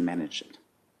able to manage it.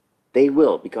 They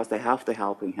will, because they have the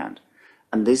helping hand.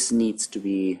 And this needs to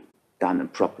be done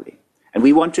properly. And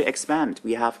we want to expand.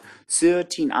 We have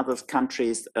 13 other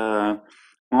countries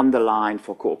on the line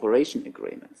for cooperation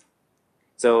agreements.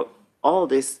 So all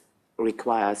this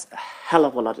requires a hell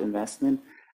of a lot of investment.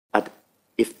 But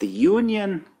if the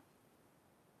Union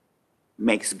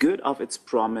makes good of its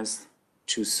promise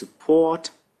to support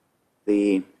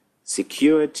the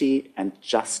security and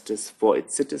justice for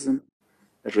its citizens,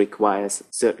 it requires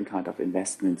certain kind of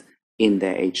investment in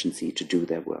their agency to do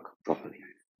their work properly.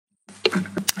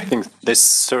 I think this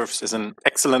serves as an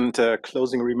excellent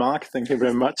closing remark. Thank you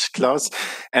very much, Klaus.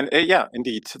 And yeah,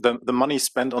 indeed, the money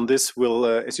spent on this will,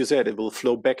 as you said, it will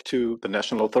flow back to the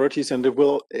national authorities, and it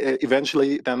will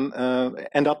eventually then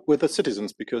end up with the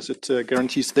citizens, because it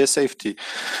guarantees their safety.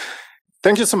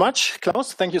 Thank you so much,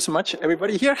 Klaus. Thank you so much,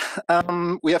 everybody here.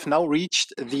 We have now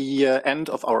reached the end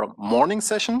of our morning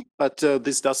session, but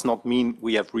this does not mean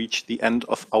we have reached the end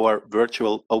of our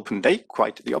virtual open day.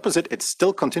 Quite the opposite. It's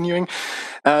still continuing.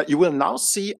 You will now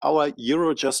see our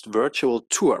Eurojust virtual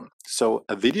tour. So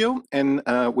a video in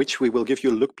which we will give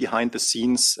you a look behind the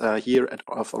scenes here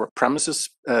of our premises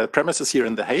here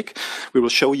in The Hague. We will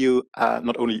show you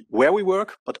not only where we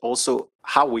work, but also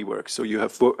how we work. So you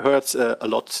have heard a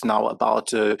lot now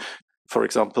about, for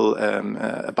example,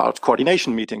 about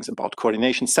coordination meetings, about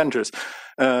coordination centers,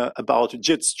 about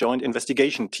JITs, joint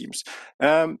investigation teams.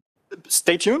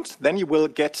 Stay tuned, then you will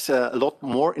get a lot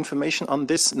more information on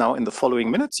this now in the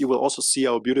following minutes. You will also see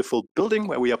our beautiful building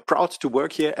where we are proud to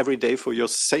work here every day for your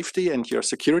safety and your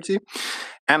security.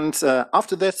 And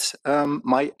after that,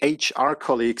 my HR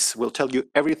colleagues will tell you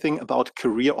everything about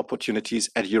career opportunities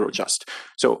at Eurojust.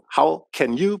 So how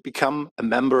can you become a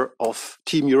member of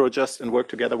Team Eurojust and work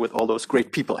together with all those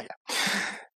great people here?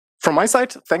 From my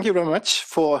side, thank you very much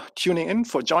for tuning in,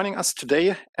 for joining us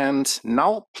today. And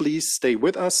now please stay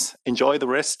with us, enjoy the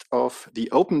rest of the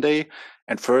open day,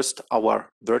 and first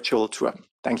our virtual tour.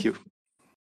 Thank you.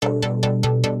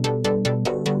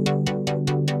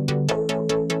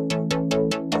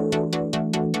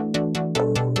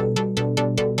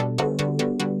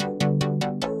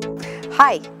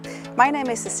 Hi, my name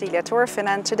is Cecilia Torfin,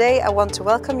 and today I want to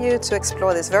welcome you to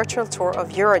explore this virtual tour of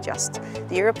Eurojust,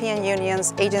 the European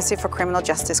Union's Agency for Criminal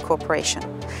Justice Cooperation.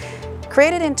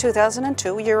 Created in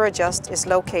 2002, Eurojust is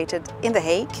located in The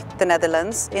Hague, the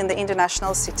Netherlands, in the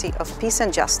international city of peace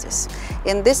and justice.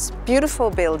 In this beautiful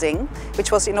building,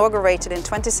 which was inaugurated in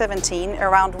 2017,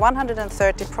 around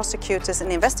 130 prosecutors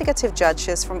and investigative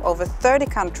judges from over 30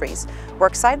 countries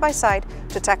work side by side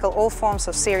to tackle all forms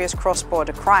of serious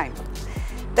cross-border crime.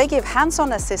 They give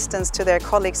hands-on assistance to their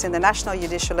colleagues in the national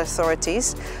judicial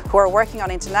authorities who are working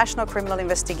on international criminal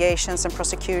investigations and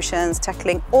prosecutions,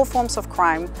 tackling all forms of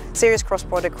crime, serious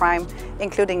cross-border crime,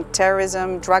 including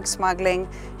terrorism, drug smuggling,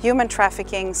 human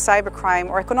trafficking, cybercrime,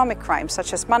 or economic crimes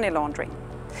such as money laundering.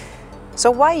 So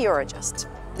why Eurojust?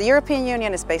 The European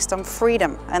Union is based on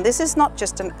freedom, and this is not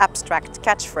just an abstract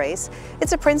catchphrase,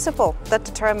 it's a principle that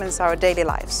determines our daily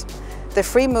lives. The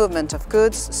free movement of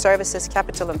goods, services,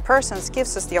 capital and persons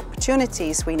gives us the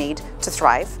opportunities we need to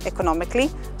thrive economically,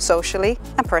 socially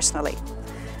and personally.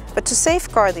 But to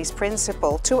safeguard these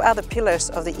principles, two other pillars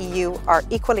of the EU are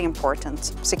equally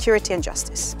important: security and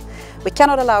justice. We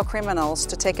cannot allow criminals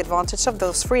to take advantage of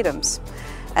those freedoms.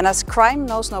 And as crime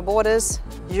knows no borders,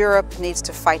 Europe needs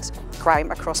to fight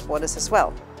crime across borders as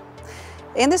well.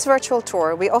 In this virtual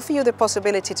tour, we offer you the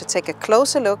possibility to take a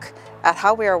closer look at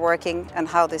how we are working and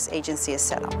how this agency is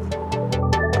set up.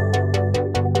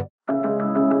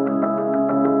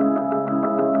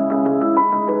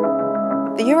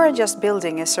 The Eurojust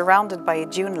building is surrounded by a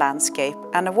dune landscape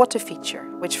and a water feature,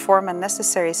 which form a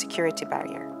necessary security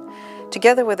barrier.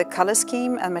 Together with the color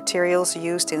scheme and materials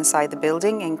used inside the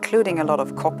building, including a lot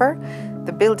of copper,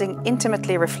 the building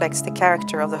intimately reflects the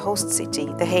character of the host city,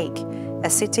 The Hague, a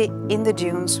city in the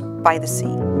dunes by the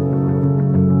sea.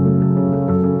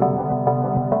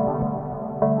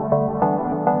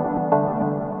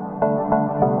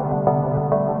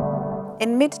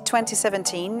 In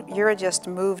mid-2017, Eurojust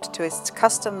moved to its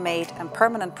custom-made and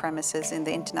permanent premises in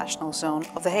the international zone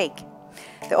of The Hague.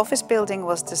 The office building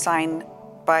was designed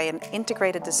by an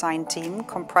integrated design team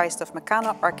comprised of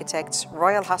Meccano architects,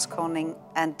 Royal Haskoning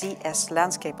and DS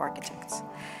Landscape Architects.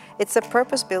 It's a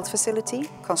purpose-built facility,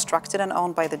 constructed and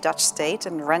owned by the Dutch state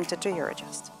and rented to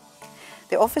Eurojust.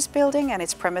 The office building and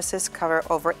its premises cover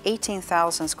over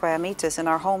 18,000 square meters and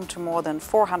are home to more than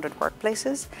 400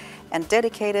 workplaces and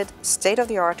dedicated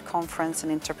state-of-the-art conference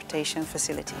and interpretation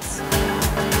facilities.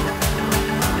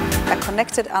 A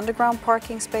connected underground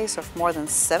parking space of more than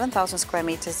 7,000 square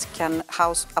meters can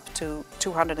house up to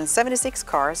 276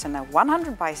 cars and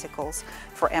 100 bicycles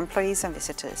for employees and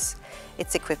visitors.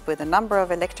 It's equipped with a number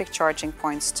of electric charging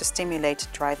points to stimulate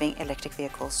driving electric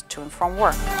vehicles to and from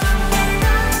work.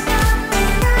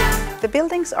 The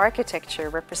building's architecture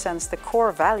represents the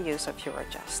core values of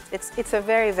Eurojust. It's a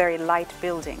very, very light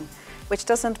building, which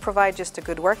doesn't provide just a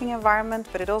good working environment,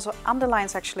 but it also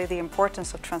underlines actually the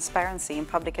importance of transparency in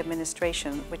public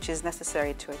administration, which is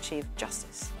necessary to achieve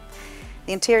justice.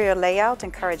 The interior layout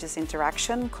encourages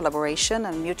interaction, collaboration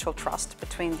and mutual trust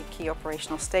between the key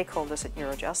operational stakeholders at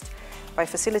Eurojust by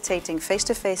facilitating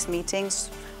face-to-face meetings,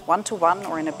 one-to-one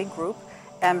or in a big group,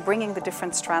 and bringing the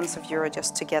different strands of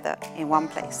Eurojust together in one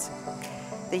place.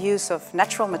 The use of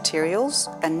natural materials,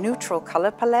 a neutral color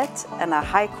palette and a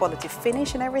high-quality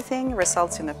finish in everything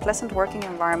results in a pleasant working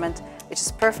environment which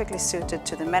is perfectly suited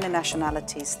to the many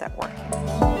nationalities that work here.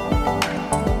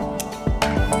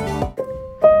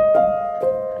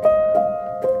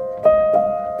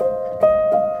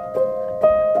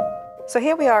 So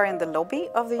here we are in the lobby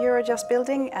of the Eurojust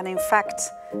building, and in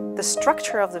fact, the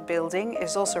structure of the building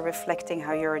is also reflecting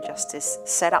how Eurojust is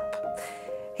set up.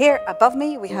 Here above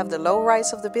me, we have the low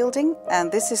rise of the building,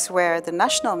 and this is where the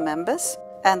national members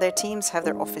and their teams have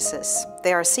their offices.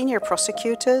 They are senior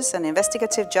prosecutors and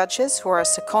investigative judges who are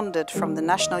seconded from the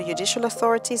national judicial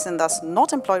authorities and thus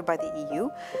not employed by the EU,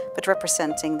 but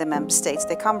representing the member states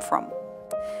they come from.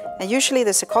 And usually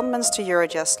the secondments to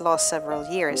Eurojust last several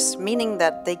years, meaning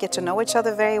that they get to know each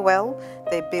other very well,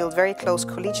 they build very close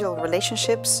collegial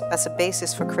relationships as a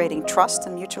basis for creating trust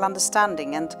and mutual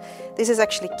understanding. And this is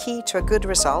actually key to a good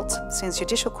result, since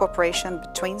judicial cooperation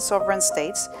between sovereign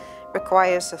states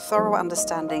requires a thorough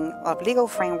understanding of legal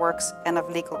frameworks and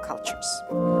of legal cultures.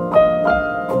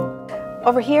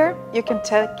 Over here, you can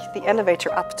take the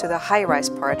elevator up to the high-rise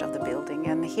part of the building,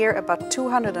 and here about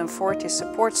 240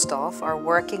 support staff are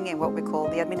working in what we call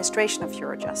the administration of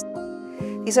Eurojust.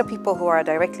 These are people who are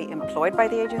directly employed by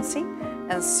the agency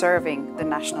and serving the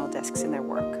national desks in their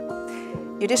work.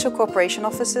 Judicial cooperation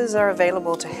officers are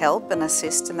available to help and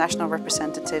assist the national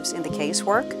representatives in the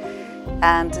casework,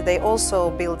 and they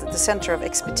also build the center of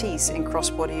expertise in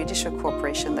cross-border judicial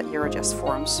cooperation that Eurojust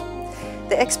forms.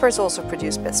 The experts also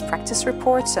produce best practice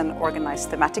reports and organize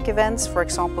thematic events, for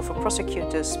example for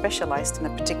prosecutors specialized in a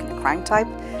particular crime type,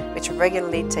 which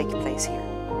regularly take place here.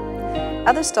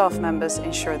 Other staff members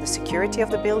ensure the security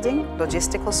of the building,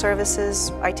 logistical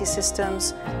services, IT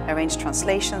systems, arrange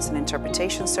translations and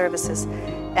interpretation services,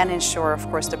 and ensure, of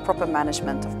course, the proper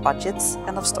management of budgets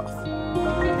and of staff.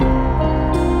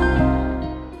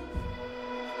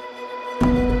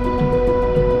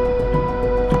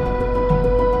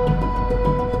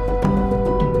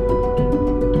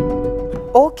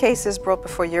 All cases brought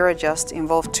before Eurojust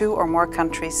involve 2 or more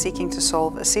countries seeking to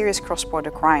solve a serious cross-border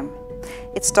crime.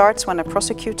 It starts when a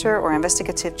prosecutor or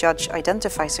investigative judge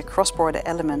identifies a cross-border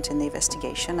element in the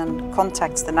investigation and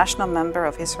contacts the national member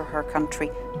of his or her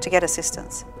country to get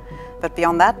assistance. But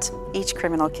beyond that, each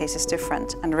criminal case is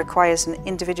different and requires an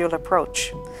individual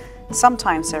approach.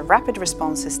 Sometimes a rapid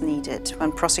response is needed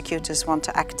when prosecutors want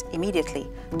to act immediately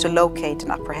to locate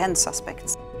and apprehend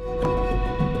suspects.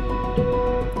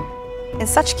 In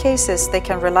such cases, they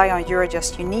can rely on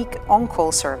Eurojust's unique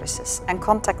on-call services and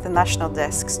contact the national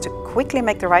desks to quickly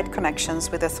make the right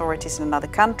connections with authorities in another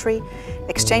country,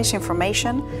 exchange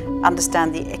information,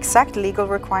 understand the exact legal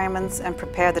requirements and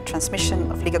prepare the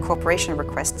transmission of legal cooperation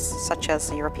requests, such as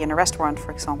a European arrest warrant,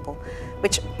 for example,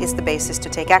 which is the basis to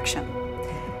take action.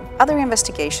 Other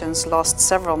investigations last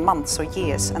several months or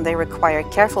years, and they require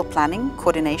careful planning,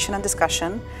 coordination and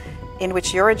discussion, in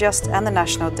which Eurojust and the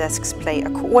national desks play a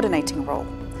coordinating role.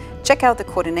 Check out the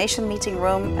coordination meeting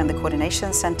room and the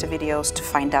coordination center videos to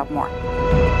find out more.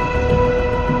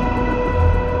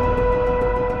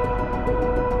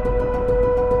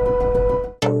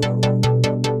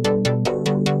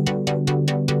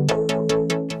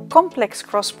 Complex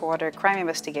cross-border crime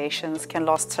investigations can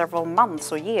last several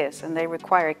months or years, and they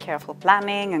require careful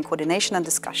planning and coordination and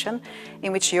discussion,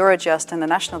 in which Eurojust and the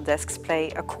national desks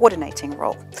play a coordinating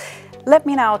role. Let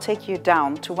me now take you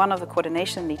down to one of the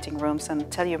coordination meeting rooms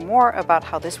and tell you more about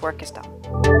how this work is done.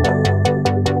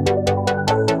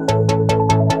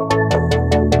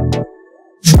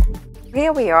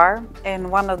 Here we are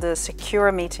in one of the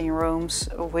secure meeting rooms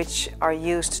which are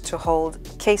used to hold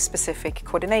case-specific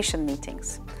coordination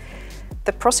meetings.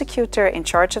 The prosecutor in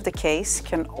charge of the case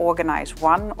can organize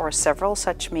one or several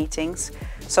such meetings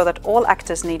so that all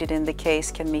actors needed in the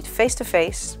case can meet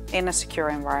face-to-face in a secure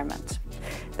environment.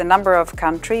 The number of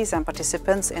countries and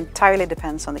participants entirely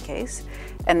depends on the case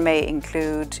and may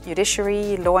include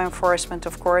judiciary, law enforcement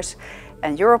of course,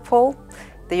 and Europol.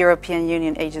 The European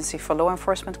Union Agency for Law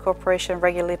Enforcement Cooperation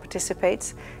regularly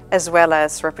participates, as well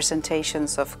as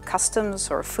representations of customs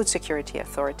or food security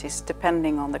authorities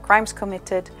depending on the crimes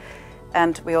committed.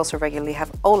 And we also regularly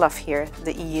have OLAF here,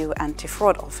 the EU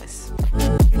Anti-Fraud Office.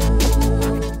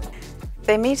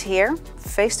 They meet here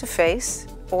face-to-face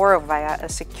or via a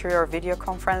secure video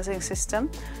conferencing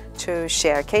system to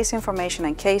share case information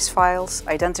and case files,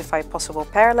 identify possible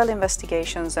parallel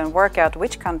investigations and work out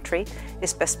which country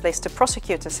is best placed to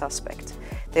prosecute a suspect.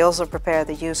 They also prepare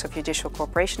the use of judicial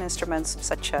cooperation instruments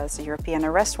such as the European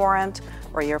arrest warrant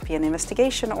or European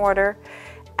investigation order,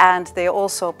 and they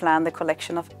also plan the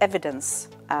collection of evidence,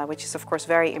 which is of course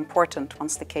very important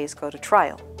once the case goes to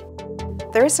trial.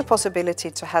 There is a possibility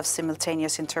to have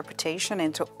simultaneous interpretation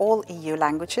into all EU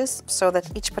languages so that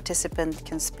each participant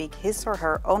can speak his or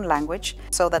her own language,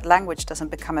 so that language doesn't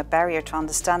become a barrier to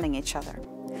understanding each other.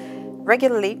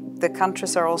 Regularly, the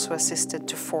countries are also assisted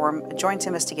to form a joint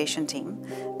investigation team.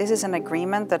 This is an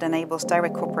agreement that enables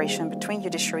direct cooperation between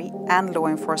judiciary and law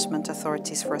enforcement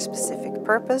authorities for a specific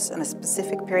purpose and a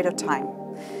specific period of time.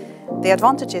 The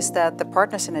advantage is that the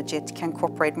partners in a JIT can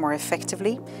cooperate more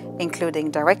effectively,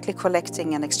 including directly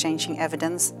collecting and exchanging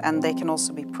evidence, and they can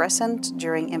also be present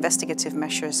during investigative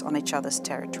measures on each other's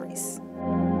territories.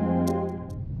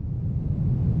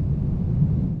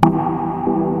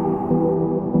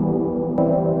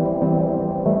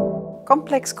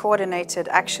 Complex coordinated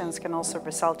actions can also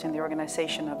result in the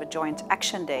organization of a joint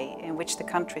action day in which the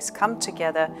countries come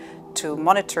together to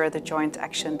monitor the joint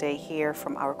action day here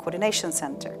from our coordination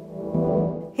center.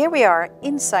 Here we are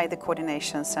inside the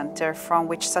coordination center from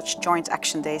which such joint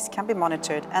action days can be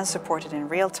monitored and supported in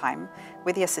real time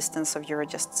with the assistance of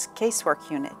Eurojust's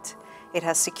casework unit. It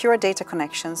has secure data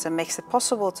connections and makes it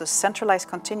possible to centralize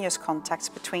continuous contacts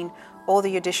between all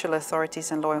the judicial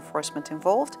authorities and law enforcement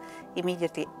involved,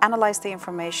 immediately analyze the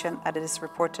information as it is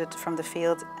reported from the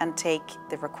field and take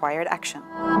the required action.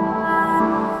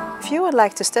 If you would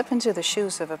like to step into the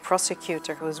shoes of a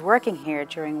prosecutor who is working here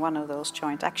during one of those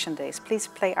joint action days, please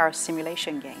play our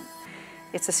simulation game.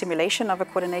 It's a simulation of a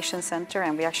coordination center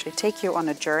and we actually take you on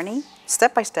a journey,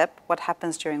 step by step, what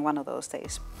happens during one of those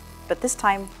days. But this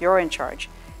time you're in charge.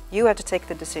 You have to take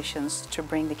the decisions to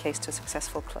bring the case to a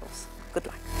successful close. Good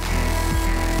luck.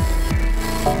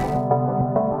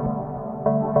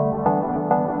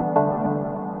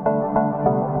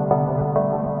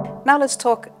 Now let's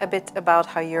talk a bit about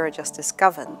how Eurojust is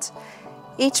governed.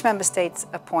 Each member state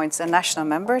appoints a national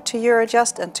member to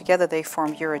Eurojust and together they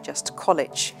form Eurojust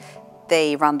College.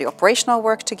 They run the operational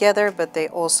work together, but they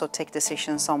also take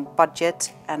decisions on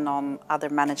budget and on other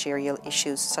managerial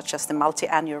issues such as the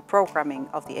multi-annual programming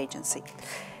of the agency.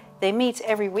 They meet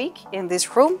every week in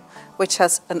this room, which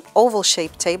has an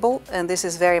oval-shaped table, and this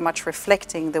is very much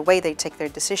reflecting the way they take their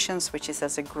decisions, which is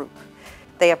as a group.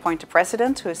 They appoint a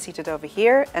president, who is seated over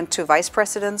here, and 2 vice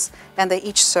presidents, and they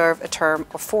each serve a term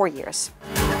of 4 years.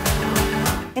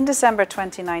 In December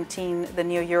 2019, the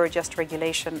new Eurojust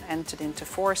regulation entered into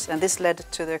force, and this led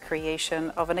to the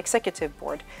creation of an executive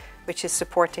board, which is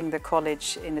supporting the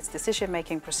college in its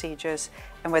decision-making procedures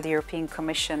and where the European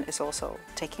Commission is also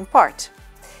taking part.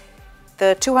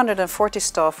 The 240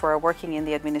 staff who are working in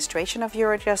the administration of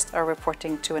Eurojust are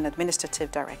reporting to an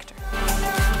administrative director.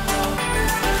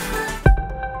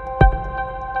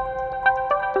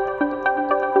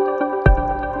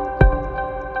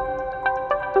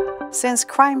 Since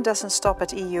crime doesn't stop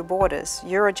at EU borders,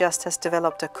 Eurojust has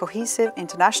developed a cohesive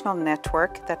international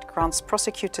network that grants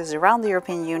prosecutors around the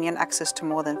European Union access to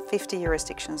more than 50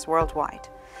 jurisdictions worldwide.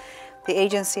 The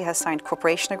agency has signed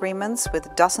cooperation agreements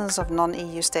with dozens of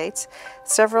non-EU states,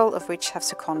 several of which have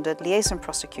seconded liaison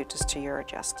prosecutors to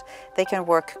Eurojust. They can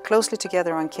work closely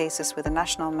together on cases with the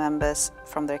national members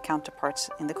from their counterparts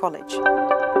in the college.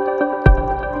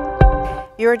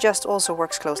 Eurojust also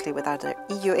works closely with other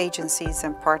EU agencies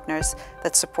and partners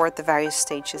that support the various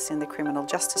stages in the criminal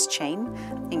justice chain,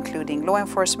 including law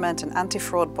enforcement and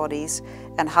anti-fraud bodies,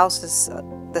 and houses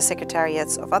the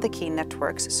secretariats of other key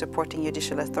networks supporting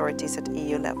judicial authorities at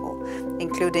EU level,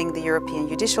 including the European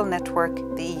Judicial Network,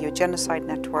 the EU Genocide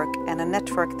Network, and a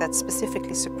network that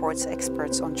specifically supports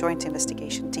experts on joint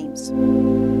investigation teams.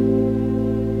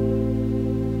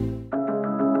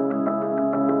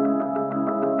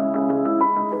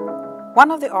 One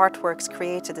of the artworks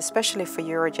created especially for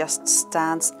Eurojust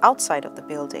stands outside of the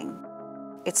building.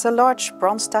 It's a large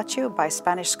bronze statue by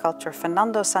Spanish sculptor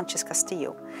Fernando Sánchez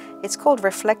Castillo. It's called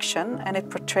Reflection, and it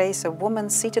portrays a woman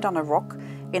seated on a rock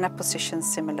in a position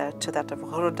similar to that of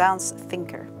Rodin's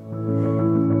Thinker.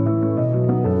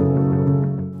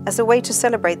 As a way to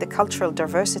celebrate the cultural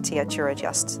diversity at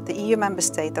Eurojust, the EU member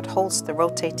state that holds the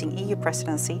rotating EU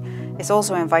presidency is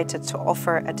also invited to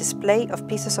offer a display of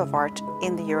pieces of art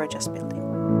in the Eurojust building.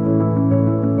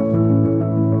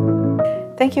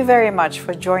 Thank you very much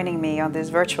for joining me on this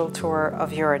virtual tour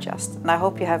of Eurojust, and I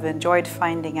hope you have enjoyed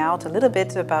finding out a little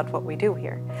bit about what we do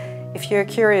here. If you're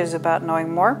curious about knowing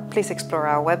more, please explore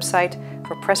our website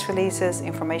for press releases,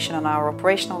 information on our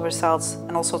operational results,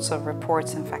 and all sorts of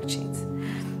reports and fact sheets.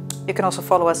 You can also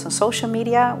follow us on social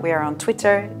media. We are on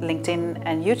Twitter, LinkedIn,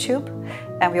 and YouTube.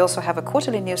 And we also have a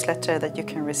quarterly newsletter that you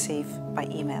can receive by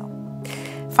email.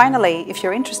 Finally, if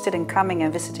you're interested in coming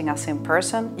and visiting us in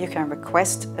person, you can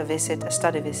request a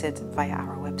study visit via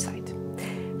our website.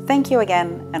 Thank you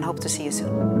again, and hope to see you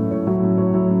soon.